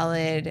it's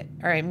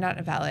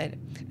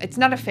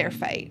not a fair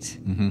fight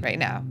right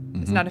now.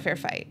 It's not a fair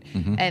fight.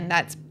 And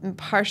that's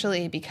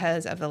partially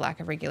because of the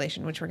lack of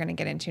regulation, which we're going to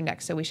get into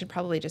next. So we should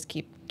probably just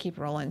keep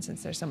rolling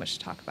since there's so much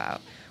to talk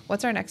about.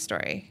 What's our next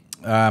story?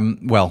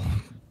 Well,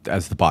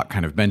 as the bot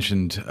kind of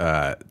mentioned,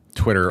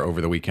 Twitter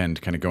over the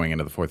weekend, kind of going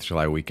into the 4th of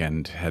July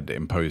weekend, had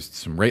imposed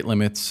some rate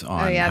limits on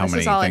how many things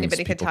this is all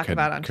anybody could talk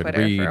about on Twitter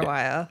for a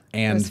while.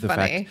 And the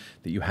fact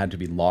that you had to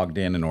be logged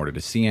in order to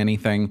see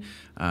anything,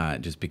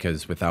 just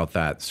because without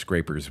that,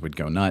 scrapers would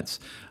go nuts.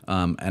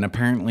 And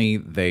apparently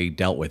they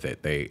dealt with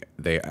it.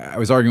 I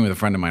was arguing with a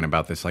friend of mine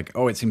about this, like,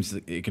 it seems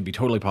it could be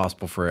totally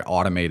possible for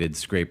automated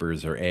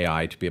scrapers or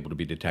AI to be able to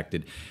be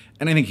detected.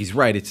 And I think he's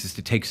right. It's just,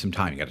 it takes some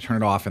time. You got to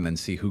turn it off and then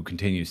see who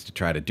continues to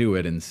try to do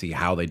it and see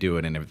how they do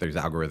it and if there's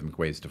algorithmic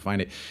ways to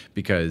find it.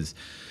 Because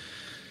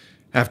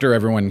After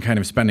everyone kind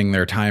of spending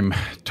their time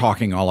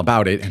talking all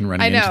about it and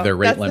running into their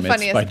rate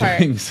limits by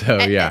doing so,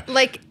 and,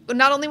 like,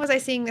 not only was I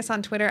seeing this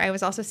on Twitter, I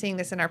was also seeing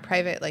this in our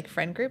private like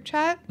friend group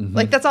chat.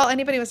 Like that's all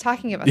anybody was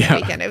talking about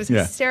that weekend. It was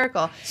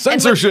hysterical.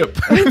 Censorship.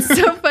 What's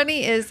so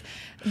funny is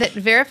that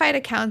verified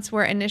accounts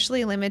were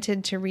initially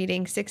limited to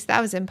reading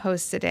 6,000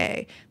 posts a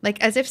day,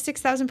 like as if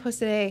 6,000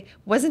 posts a day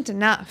wasn't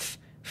enough.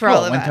 For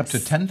all of us. It went up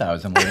to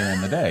 10,000 later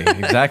in the day.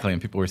 Exactly.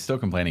 And people were still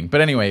complaining.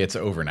 But anyway, it's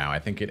over now. I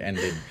think it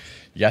ended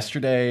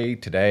yesterday,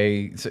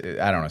 today,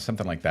 I don't know,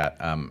 something like that.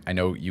 I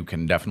know you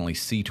can definitely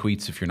see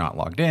tweets if you're not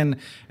logged in,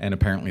 and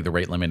apparently the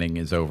rate limiting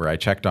is over. I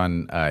checked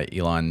on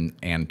Elon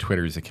and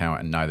Twitter's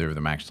account, and neither of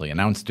them actually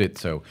announced it,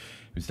 so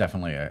it was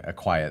definitely a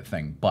quiet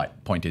thing.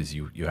 But point is,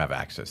 you have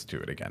access to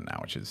it again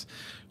now,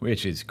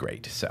 which is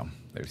great. So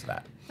there's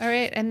that. All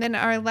right, and then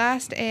our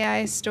last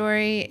AI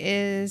story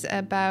is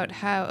about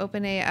how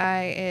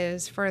OpenAI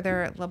is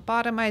further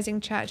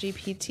lobotomizing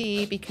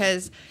ChatGPT,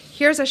 because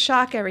here's a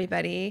shock,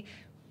 everybody.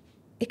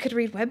 It could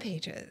read web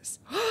pages.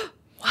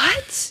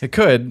 What? It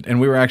could, and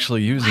we were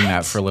actually using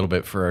that for a little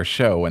bit for our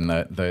show. When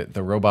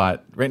the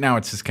robot, right now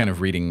it's just kind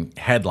of reading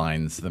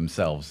headlines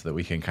themselves that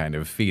we can kind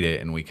of feed it,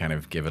 and we kind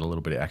of give it a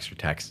little bit of extra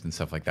text and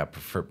stuff like that.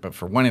 But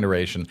for one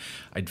iteration,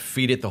 I'd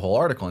feed it the whole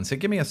article and say,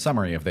 give me a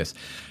summary of this.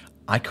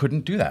 I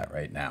couldn't do that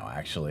right now,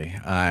 actually.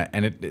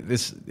 And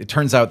it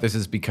turns out this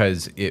is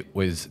because it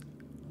was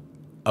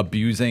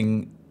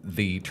abusing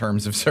the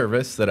terms of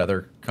service that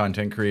other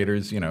content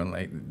creators,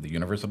 like the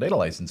universal data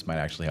license might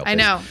actually help. I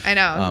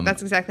know.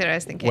 That's exactly what I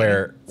was thinking.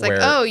 It's like,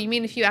 oh, you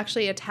mean if you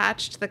actually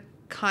attached the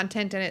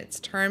content and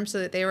its terms so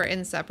that they were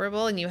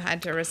inseparable and you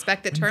had to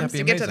respect the terms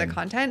to get to the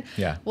content?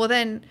 Yeah. Well,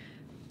 then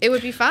it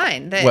would be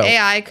fine. The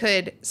AI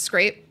could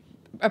scrape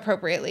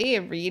appropriately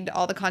and read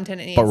all the content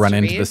it needs to read. But run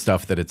into the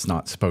stuff that it's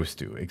not supposed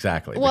to.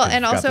 Exactly. Well,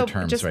 and also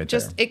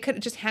it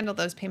could just handle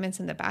those payments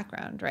in the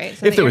background, right?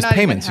 So if there was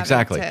payments,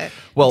 exactly.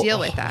 Well, deal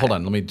with that. Hold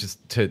on. Let me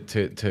just to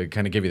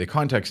kind of give you the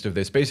context of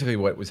this. Basically,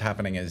 what was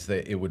happening is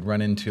that it would run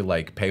into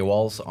like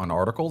paywalls on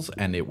articles,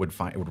 and it would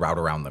route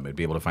around them. It'd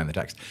be able to find the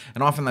text,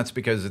 and often that's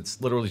because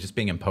it's literally just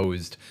being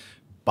imposed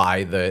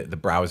by the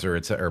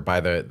browser or by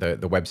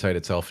the website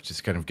itself.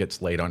 Just kind of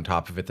gets laid on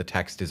top of it. The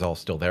text is all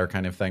still there,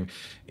 kind of thing,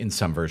 in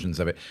some versions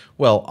of it.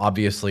 Well,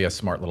 obviously a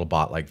smart little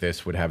bot like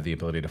this would have the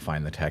ability to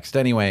find the text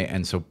anyway,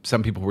 and so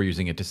some people were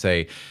using it to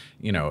say,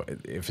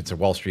 if it's a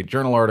Wall Street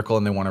Journal article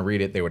and they want to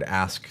read it, they would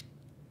ask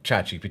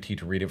ChatGPT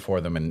to read it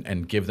for them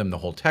and give them the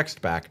whole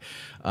text back,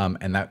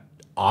 and that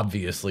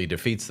obviously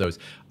defeats those.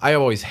 I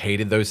always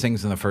hated those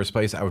things in the first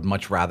place. I would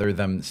much rather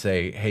them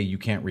say, hey, you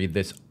can't read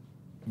this.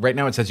 Right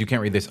now it says you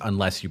can't read this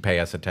unless you pay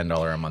us a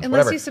 $10 a month.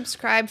 Unless you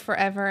subscribe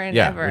forever and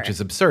ever. Which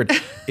is absurd.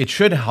 It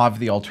should have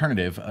the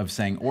alternative of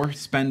saying, or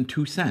spend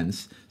 2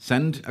 cents,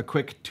 send a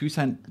quick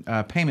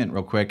 2-cent payment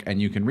real quick, and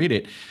you can read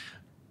it.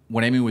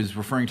 What Amy was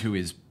referring to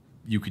is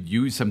you could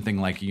use something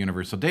like a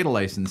universal data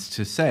license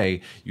to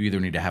say you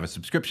either need to have a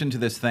subscription to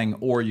this thing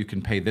or you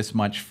can pay this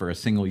much for a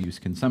single-use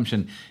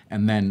consumption.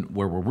 And then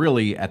where we're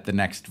really at the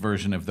next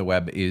version of the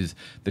web is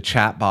the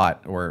chat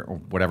bot or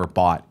whatever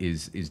bot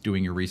is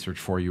doing your research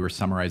for you or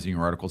summarizing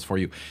your articles for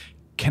you.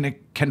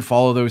 Can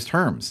follow those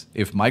terms.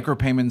 If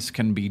micropayments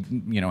can be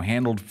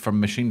handled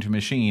from machine to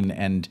machine,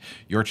 and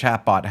your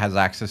chatbot has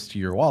access to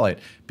your wallet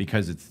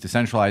because it's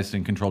decentralized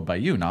and controlled by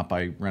you, not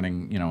by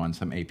running on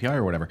some API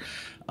or whatever,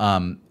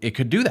 it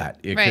could do that.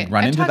 It could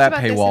run into that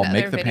paywall,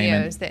 make the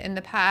payment. That in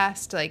the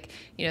past,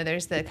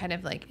 there's the kind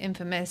of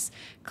infamous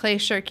Clay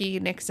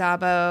Shirky, Nick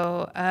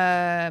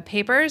Szabo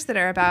papers that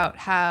are about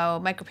how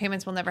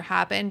micropayments will never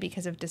happen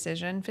because of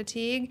decision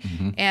fatigue,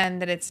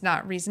 and that it's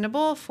not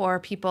reasonable for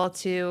people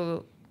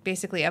to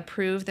basically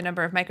approve the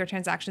number of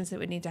microtransactions that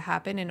would need to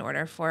happen in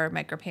order for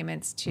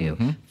micropayments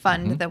to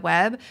fund the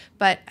web.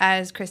 But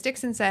as Chris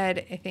Dixon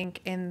said, I think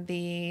in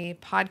the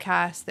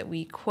podcast that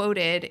we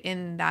quoted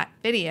in that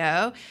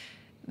video,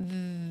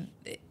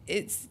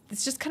 it's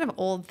just kind of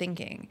old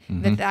thinking.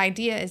 That the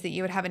idea is that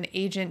you would have an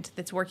agent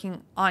that's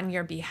working on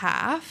your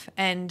behalf,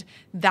 and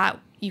that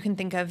you can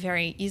think of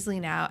very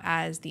easily now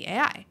as the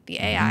AI. The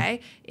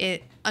AI,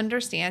 it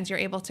understands, you're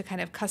able to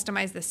kind of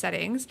customize the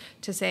settings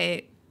to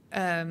say,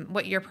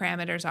 what your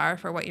parameters are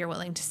for what you're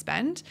willing to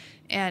spend,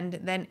 and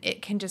then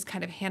it can just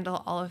kind of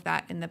handle all of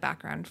that in the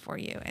background for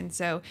you. And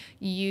so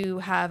you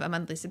have a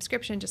monthly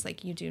subscription just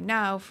like you do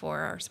now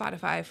for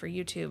Spotify, for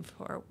YouTube,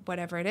 for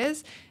whatever it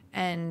is,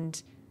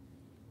 and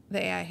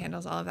the AI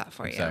handles all of that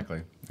for you.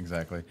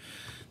 Exactly.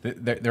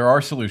 There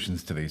are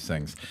solutions to these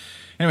things.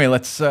 Anyway,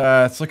 let's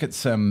look at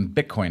some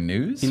Bitcoin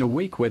news. In a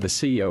week where the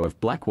CEO of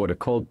Blackwater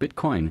called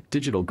Bitcoin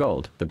digital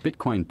gold, the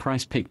Bitcoin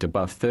price peaked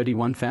above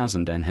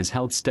 31,000 and has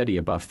held steady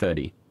above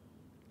 30.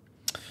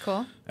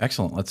 Cool.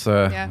 Excellent. Let's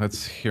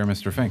hear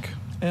Mr. Fink.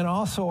 And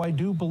also, I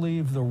do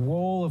believe the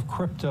role of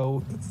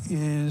crypto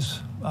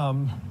is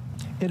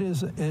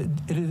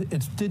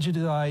it's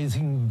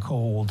digitizing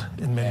gold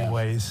in many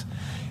ways.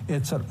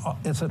 Instead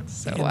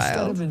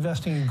of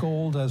investing in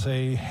gold as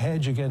a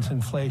hedge against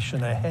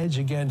inflation, a hedge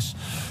against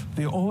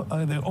the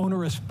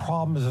onerous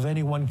problems of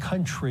any one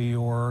country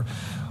or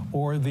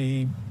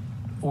the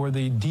or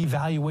the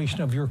devaluation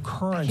of your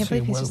currency,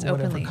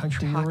 whatever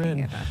country you're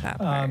in.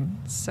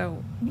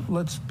 So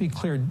let's be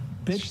clear.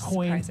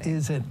 Bitcoin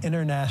is an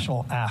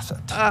international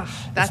asset.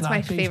 That's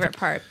my favorite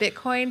part.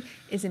 Bitcoin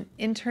is an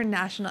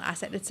international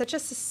asset. It's such a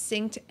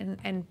succinct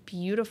and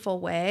beautiful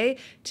way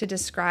to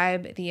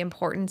describe the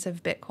importance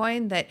of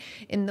Bitcoin, that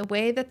in the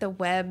way that the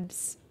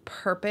web's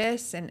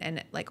purpose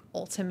and like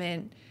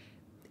ultimate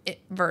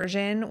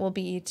version will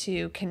be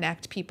to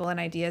connect people and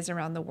ideas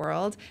around the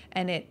world,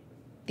 and it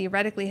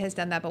theoretically has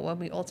done that, but what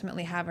we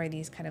ultimately have are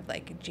these kind of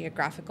like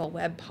geographical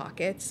web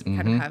pockets. We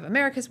kind of have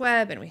America's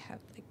web, and we have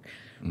like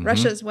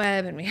Russia's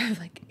web, and we have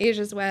like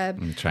Asia's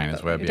web, and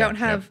China's web. We don't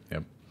have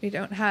we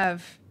don't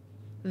have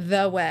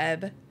the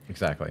web.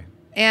 Exactly.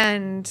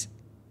 And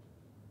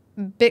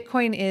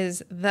Bitcoin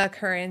is the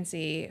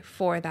currency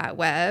for that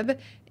web.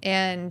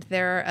 And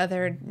there are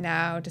other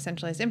now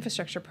decentralized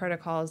infrastructure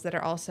protocols that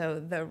are also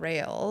the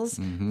rails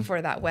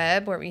for that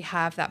web, where we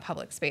have that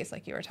public space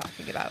like you were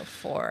talking about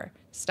for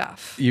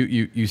stuff.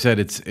 You said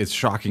it's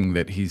shocking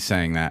that he's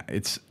saying that.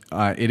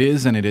 It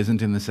is and it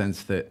isn't, in the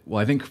sense that,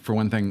 well, I think for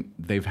one thing,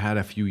 they've had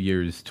a few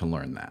years to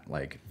learn that.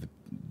 Like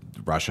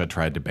Russia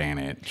tried to ban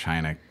it.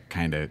 China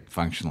kind of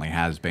functionally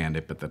has banned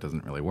it, but that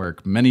doesn't really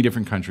work. Many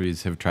different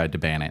countries have tried to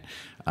ban it.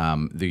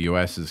 The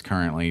US is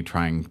currently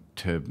trying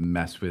to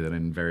mess with it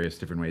in various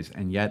different ways.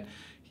 And yet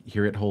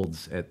here it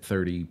holds at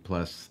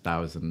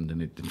 30,000+,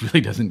 and it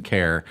really doesn't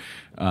care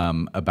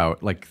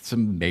about, like,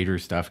 some major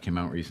stuff came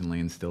out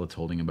recently and still it's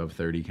holding above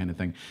 30 kind of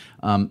thing.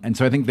 And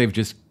so I think they've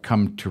just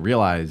come to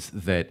realize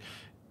that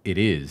it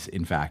is,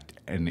 in fact,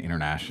 an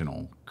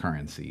international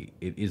currency.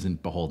 It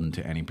isn't beholden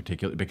to any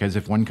particular, because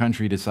if one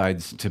country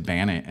decides to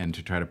ban it and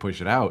to try to push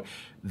it out,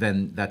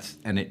 then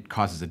and it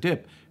causes a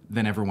dip,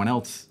 then everywhere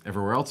else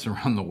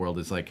around the world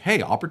is like,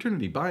 hey,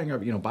 opportunity, buy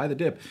the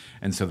dip.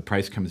 And so the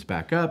price comes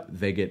back up,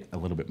 they get a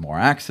little bit more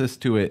access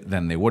to it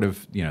than they would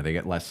have, they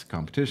get less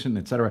competition,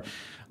 et cetera.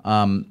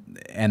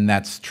 And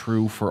that's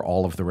true for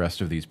all of the rest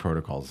of these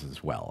protocols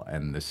as well.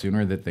 And the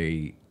sooner that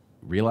they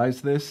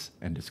realize this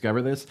and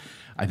discover this,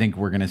 I think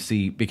we're going to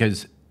see,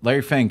 because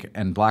Larry Fink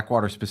and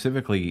Blackwater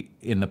specifically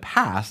in the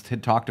past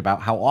had talked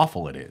about how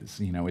awful it is.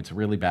 It's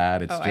really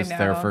bad. It's just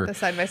there for... The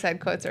side-by-side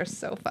quotes are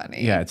so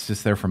funny. Yeah, it's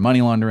just there for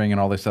money laundering and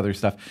all this other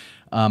stuff.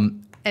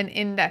 An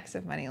index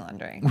of money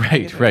laundering.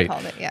 Right.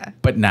 Called it, yeah.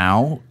 But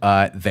now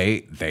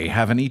they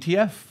have an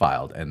ETF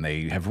filed, and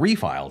they have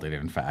refiled it,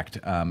 in fact,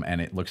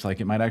 and it looks like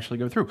it might actually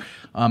go through.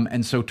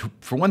 And so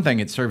for one thing,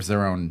 it serves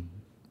their own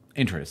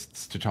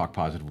interests to talk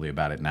positively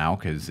about it now,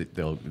 because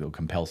they'll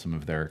compel some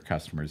of their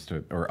customers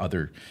or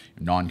other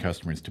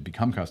non-customers to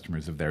become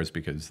customers of theirs,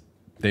 because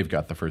they've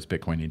got the first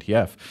Bitcoin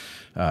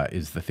ETF,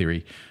 is the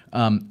theory.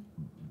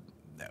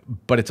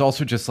 But it's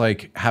also just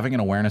like having an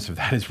awareness of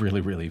that is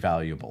really, really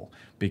valuable,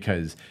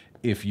 because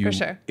if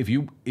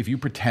you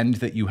pretend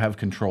that you have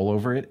control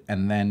over it,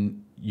 and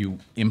then you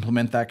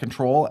implement that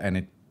control,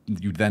 and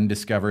you then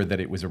discover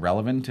that it was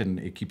irrelevant and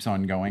it keeps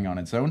on going on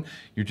its own,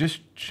 you're just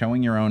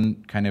showing your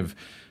own kind of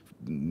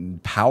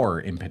power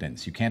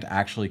impotence. You can't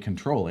actually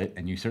control it,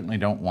 and you certainly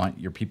don't want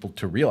your people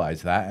to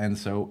realize that. And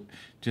so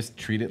just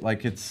treat it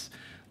like it's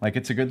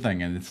a good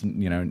thing, and it's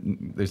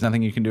there's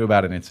nothing you can do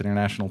about it. It's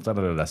international.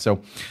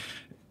 So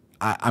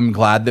I'm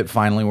glad that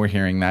finally we're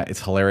hearing that.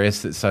 It's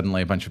hilarious that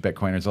suddenly a bunch of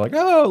Bitcoiners are like,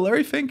 "Oh,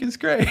 Larry Fink is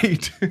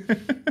great."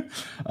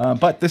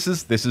 But this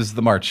is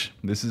the march.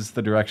 This is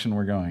the direction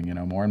we're going.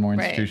 More and more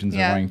institutions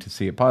are going to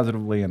see it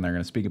positively, and they're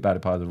going to speak about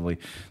it positively.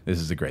 This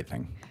is a great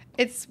thing.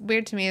 It's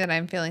weird to me that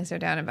I'm feeling so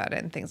down about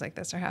it and things like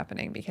this are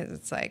happening, because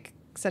it's like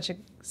such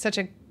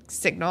a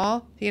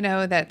signal,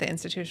 that the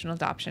institutional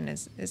adoption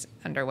is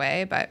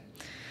underway. But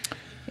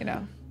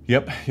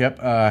Yep.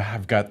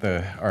 I've got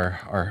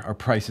our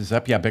prices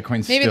up. Yeah,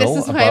 Bitcoin's maybe still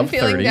this is above why I'm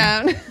feeling 30.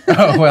 down.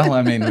 Oh well,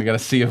 I mean, we got a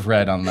sea of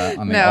red on the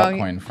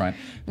altcoin front.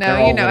 No,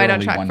 I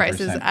don't track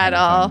prices at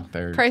all.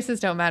 Prices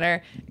don't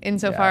matter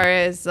insofar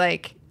as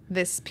like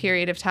this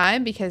period of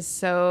time, because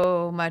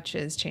so much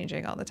is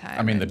changing all the time.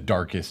 I mean, the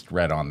darkest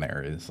red on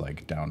there is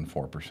like down 4%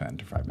 or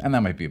 5%, and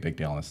that might be a big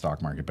deal in the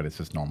stock market, but it's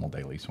just normal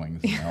daily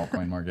swings in the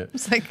altcoin market.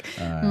 It's like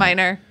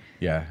minor.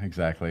 Yeah,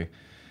 exactly.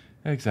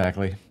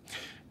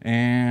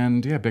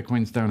 And yeah,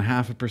 Bitcoin's down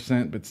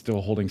 0.5%, but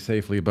still holding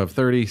safely above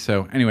 30.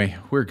 So anyway,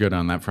 we're good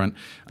on that front.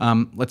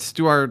 Let's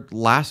do our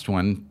last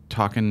one,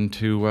 talking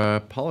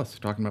about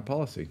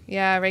policy.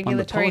 Yeah, regulatory on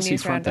the policy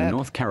news front, roundup. the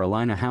North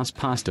Carolina House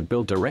passed a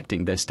bill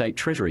directing their state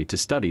treasury to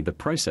study the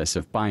process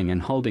of buying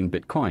and holding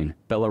Bitcoin.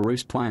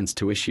 Belarus plans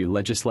to issue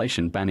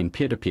legislation banning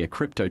peer-to-peer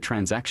crypto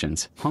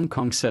transactions. Hong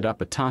Kong set up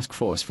a task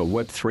force for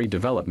Web3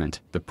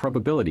 development. The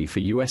probability for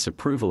US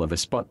approval of a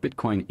spot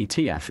Bitcoin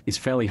ETF is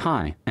fairly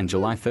high, and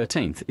July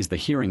 13th is the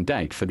hearing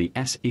date for the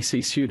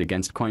SEC suit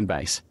against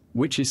Coinbase,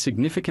 which is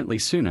significantly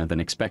sooner than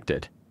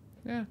expected.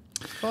 Yeah,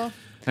 cool.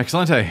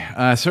 Excellent.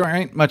 So there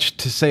ain't much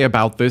to say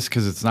about this,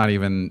 because it's not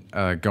even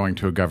going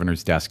to a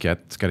governor's desk yet.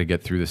 It's got to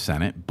get through the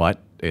Senate,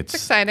 but it's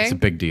exciting. It's a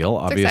big deal.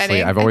 It's obviously,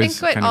 exciting. I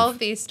think what all of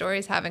these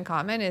stories have in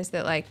common is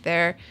that like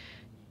they're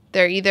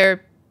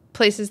either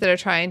places that are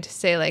trying to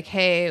say like,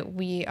 hey,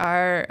 we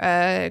are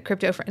a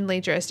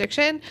crypto-friendly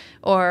jurisdiction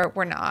or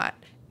we're not.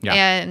 Yeah.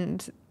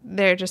 And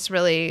they're just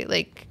really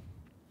like,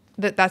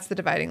 that's the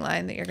dividing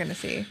line that you're going to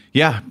see.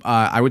 Yeah,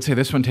 I would say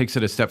this one takes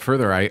it a step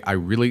further. I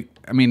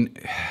mean,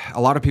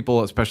 a lot of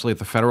people, especially at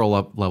the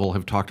federal level,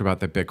 have talked about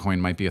that Bitcoin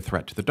might be a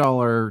threat to the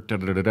dollar.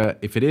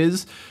 If it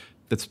is,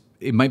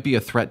 it might be a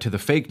threat to the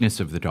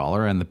fakeness of the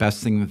dollar. And the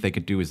best thing that they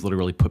could do is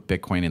literally put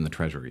Bitcoin in the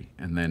treasury.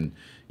 And then,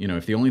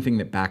 if the only thing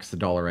that backs the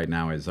dollar right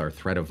now is our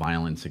threat of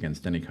violence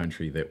against any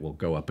country that will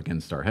go up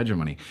against our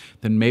hegemony,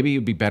 then maybe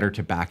it'd be better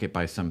to back it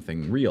by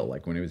something real.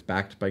 Like when it was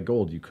backed by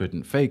gold, you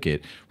couldn't fake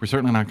it. We're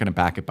certainly not going to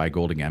back it by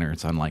gold again, or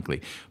it's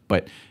unlikely.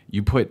 But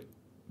you put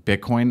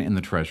Bitcoin in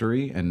the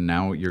treasury, and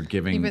now you're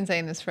giving... You've been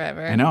saying this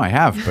forever. I know, I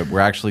have, but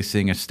we're actually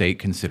seeing a state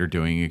consider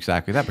doing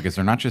exactly that, because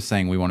they're not just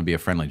saying we want to be a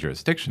friendly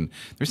jurisdiction.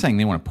 They're saying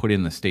they want to put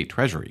in the state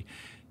treasury.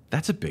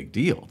 That's a big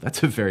deal.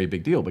 That's a very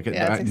big deal, because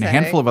a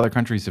handful of other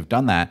countries have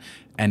done that,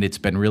 and it's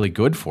been really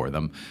good for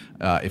them.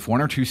 If one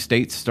or two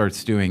states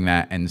starts doing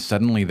that, and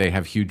suddenly they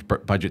have huge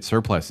budget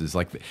surpluses,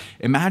 like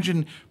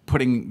imagine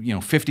putting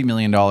 $50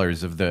 million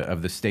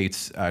of the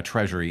state's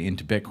treasury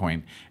into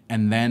Bitcoin,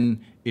 and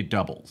then it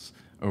doubles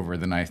over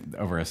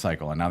a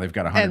cycle, and now they've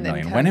got 100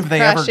 million. When have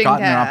they ever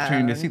gotten an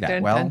opportunity to see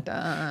that?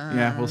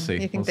 Yeah, we'll see.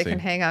 You think they can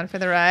hang on for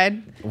the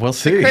ride? We'll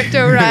see. The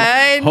crypto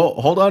ride.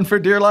 Hold on for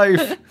dear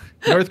life,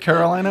 North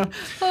Carolina.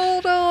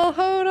 Hold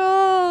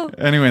on.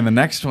 Anyway, the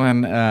next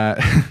one,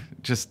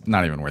 just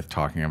not even worth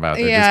talking about.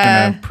 They're just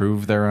going to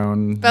prove their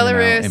own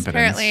Belarus, impotence.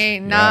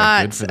 apparently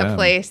not a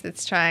place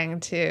that's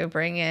trying to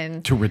bring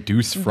in... To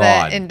reduce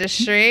fraud. The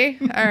industry.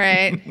 All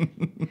right.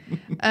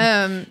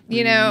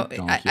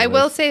 I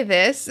will say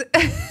this.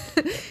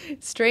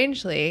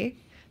 Strangely,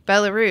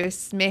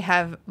 Belarus may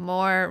have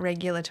more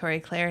regulatory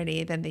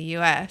clarity than the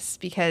US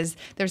because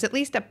there's at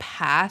least a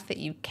path that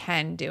you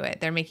can do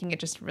it. They're making it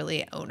just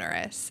really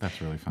onerous.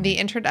 That's really funny. The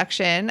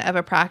introduction of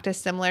a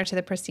practice similar to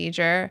the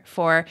procedure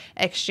for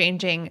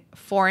exchanging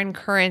foreign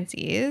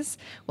currencies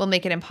will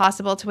make it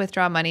impossible to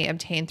withdraw money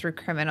obtained through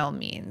criminal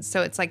means.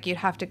 So it's like you'd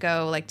have to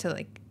go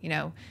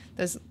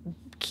those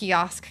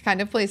kiosk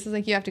kind of places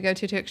like you have to go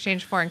to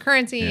exchange foreign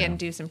currency and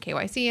do some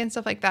KYC and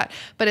stuff like that.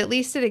 But at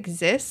least it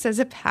exists as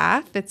a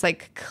path that's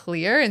like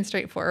clear and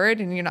straightforward.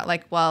 And you're not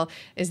like, well,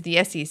 is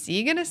the SEC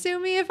going to sue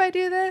me if I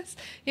do this?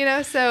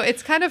 So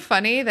it's kind of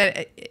funny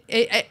that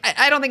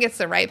I don't think it's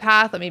the right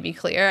path. Let me be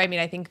clear. I mean,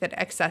 I think that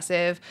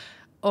excessive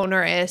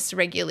onerous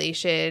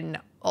regulation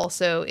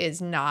also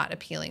is not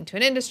appealing to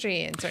an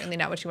industry, and certainly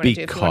not what you want to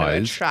do if you want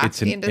to attract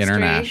the industry. It's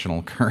an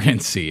international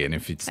currency, and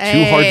if it's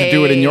too hard to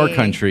do it in your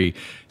country,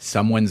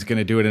 someone's going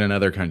to do it in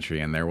another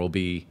country, and there will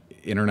be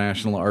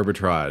international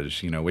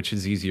arbitrage, which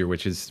is easier,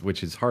 which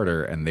is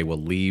harder, and they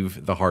will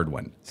leave the hard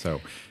one.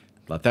 So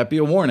let that be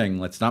a warning.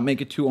 Let's not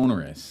make it too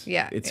onerous.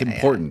 Yeah, it's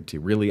important. Yeah.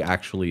 It really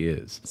actually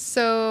is.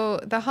 So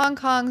the Hong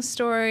Kong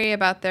story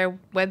about their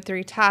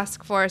Web3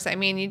 task force, I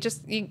mean,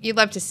 you'd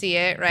love to see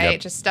it, right?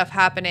 Yep. Just stuff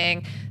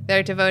happening.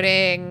 They're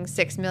devoting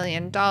 $6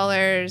 million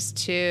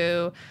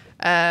to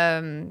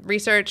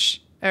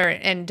research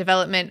and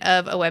development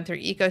of a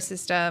Web3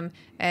 ecosystem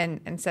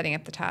and setting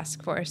up the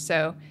task force.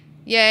 So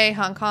yay,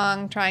 Hong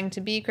Kong trying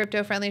to be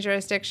crypto-friendly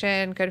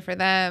jurisdiction. Good for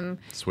them.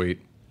 Sweet.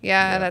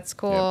 Yeah, that's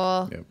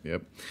cool.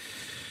 Yep.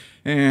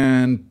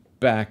 And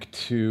back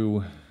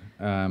to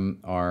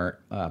our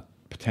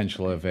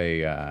potential of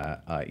a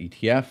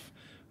ETF.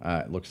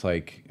 It looks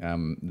like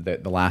the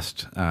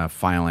last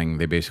filing,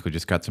 they basically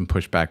just got some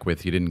pushback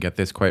with, you didn't get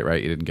this quite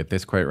right, you didn't get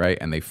this quite right,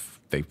 and they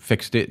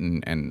fixed it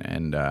and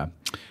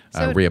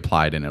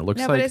reapplied, and it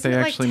looks like they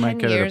actually might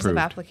get it approved. 10 years of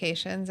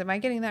applications. Am I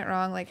getting that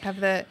wrong? Like,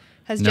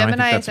 has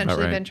Gemini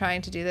essentially been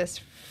trying to do this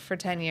for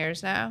 10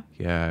 years now?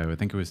 Yeah, I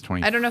think it was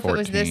 2014. I don't know if it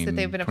was this that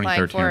they've been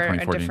applying for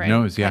a different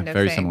No, it was,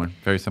 very similar.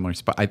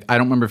 I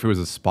don't remember if it was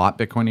a spot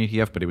Bitcoin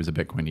ETF, but it was a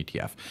Bitcoin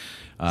ETF.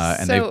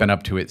 And they've been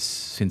up to it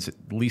since at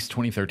least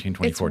 2013,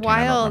 2014. It's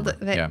wild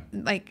that,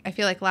 I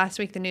feel like last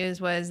week the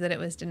news was that it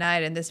was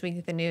denied, and this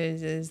week the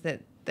news is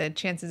that the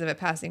chances of it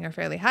passing are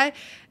fairly high.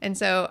 And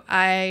so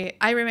I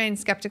remain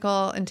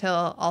skeptical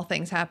until all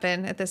things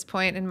happen at this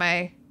point in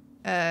my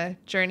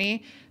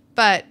journey.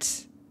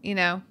 But,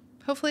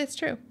 hopefully it's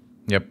true.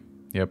 Yep.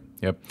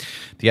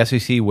 The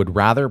SEC would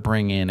rather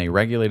bring in a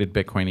regulated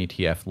Bitcoin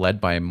ETF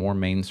led by more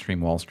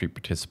mainstream Wall Street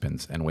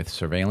participants and with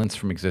surveillance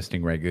from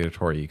existing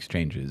regulatory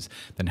exchanges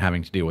than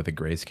having to deal with a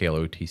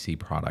grayscale OTC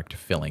product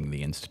filling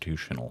the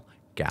institutional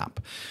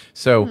gap.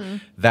 So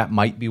that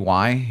might be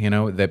why,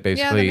 that basically...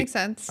 Yeah, that makes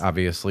sense.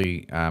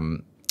 Obviously,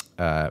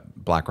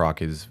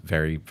 BlackRock is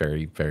very,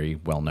 very, very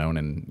well known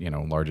and,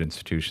 large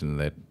institution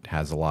that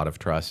has a lot of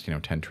trust,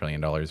 $10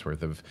 trillion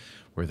worth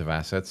of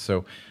assets.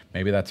 So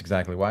maybe that's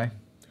exactly why.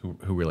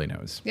 Who really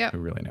knows? Yeah. Who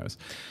really knows?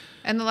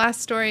 And the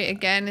last story,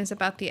 again, is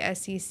about the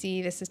SEC.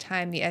 This is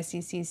time the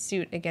SEC's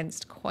suit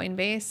against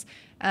Coinbase.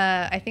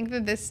 I think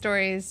that this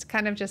story is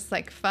kind of just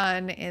like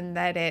fun in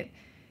that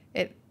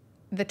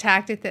the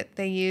tactic that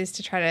they use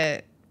to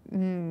try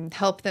to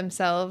help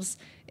themselves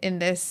in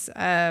this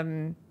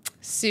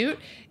suit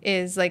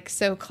is like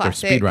so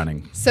classic. They're speed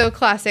running. So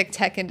classic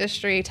tech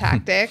industry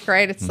tactic,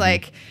 right? It's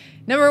like,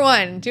 number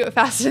one, do it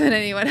faster than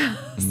anyone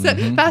else,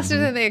 faster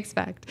than they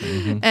expect.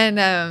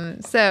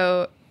 And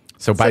so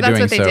by that's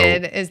doing what they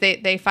did is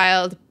they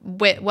filed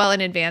well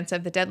in advance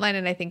of the deadline,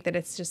 and I think that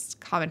it's just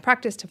common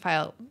practice to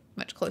file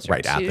much closer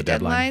right to at the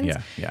deadline.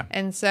 deadlines. Yeah.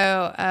 And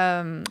so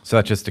so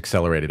that just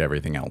accelerated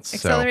everything else.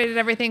 Accelerated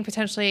everything,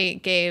 potentially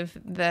gave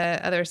the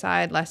other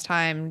side less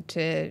time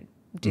to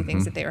do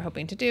things that they were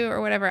hoping to do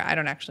or whatever. I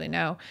don't actually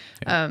know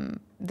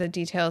the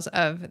details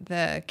of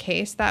the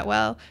case that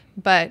well,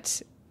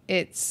 but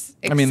it's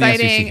exciting. I mean, the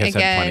SEC has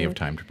again, had plenty of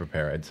time to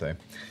prepare, I'd say.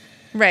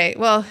 Right.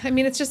 Well, I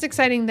mean, it's just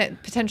exciting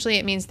that potentially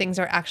it means things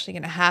are actually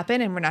going to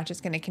happen, and we're not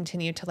just going to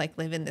continue to like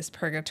live in this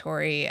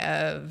purgatory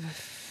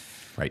of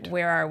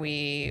where are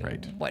we?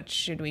 What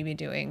should we be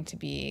doing to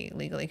be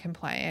legally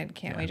compliant?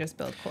 Can't we just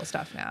build cool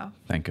stuff now?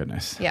 Thank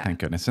goodness. Yeah. Thank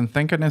goodness. And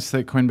thank goodness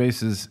that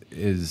Coinbase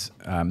is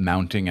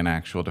mounting an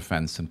actual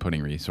defense and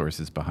putting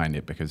resources behind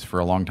it, because for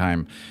a long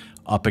time,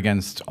 up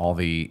against all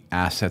the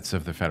assets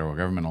of the federal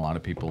government, a lot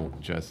of people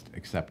just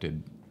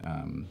accepted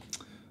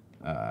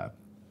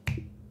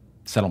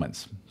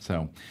settlements.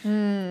 So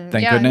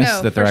thank goodness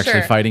that they're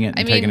actually fighting it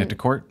and taking it to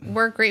court.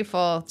 We're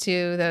grateful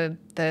to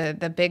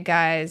the big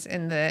guys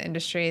in the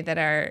industry that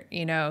are,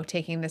 you know,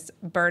 taking this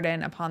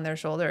burden upon their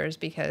shoulders,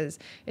 because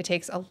it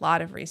takes a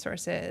lot of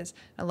resources,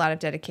 a lot of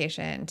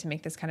dedication to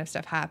make this kind of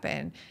stuff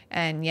happen.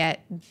 And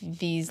yet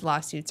these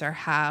lawsuits are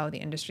how the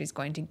industry is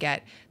going to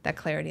get that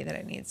clarity that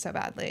it needs so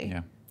badly.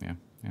 Yeah.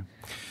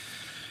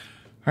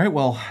 All right,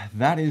 well,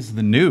 that is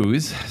the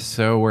news.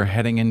 So we're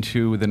heading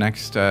into the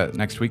next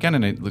weekend,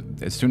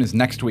 and as soon as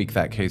next week,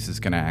 that case is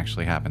going to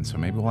actually happen. So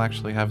maybe we'll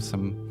actually have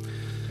some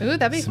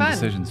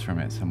decisions from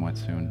it somewhat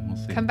soon. We'll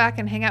see. Come back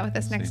and hang out with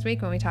us next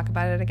week when we talk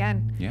about it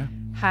again. Yeah.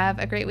 Have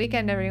a great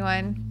weekend,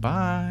 everyone.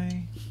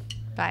 Bye.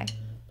 Bye.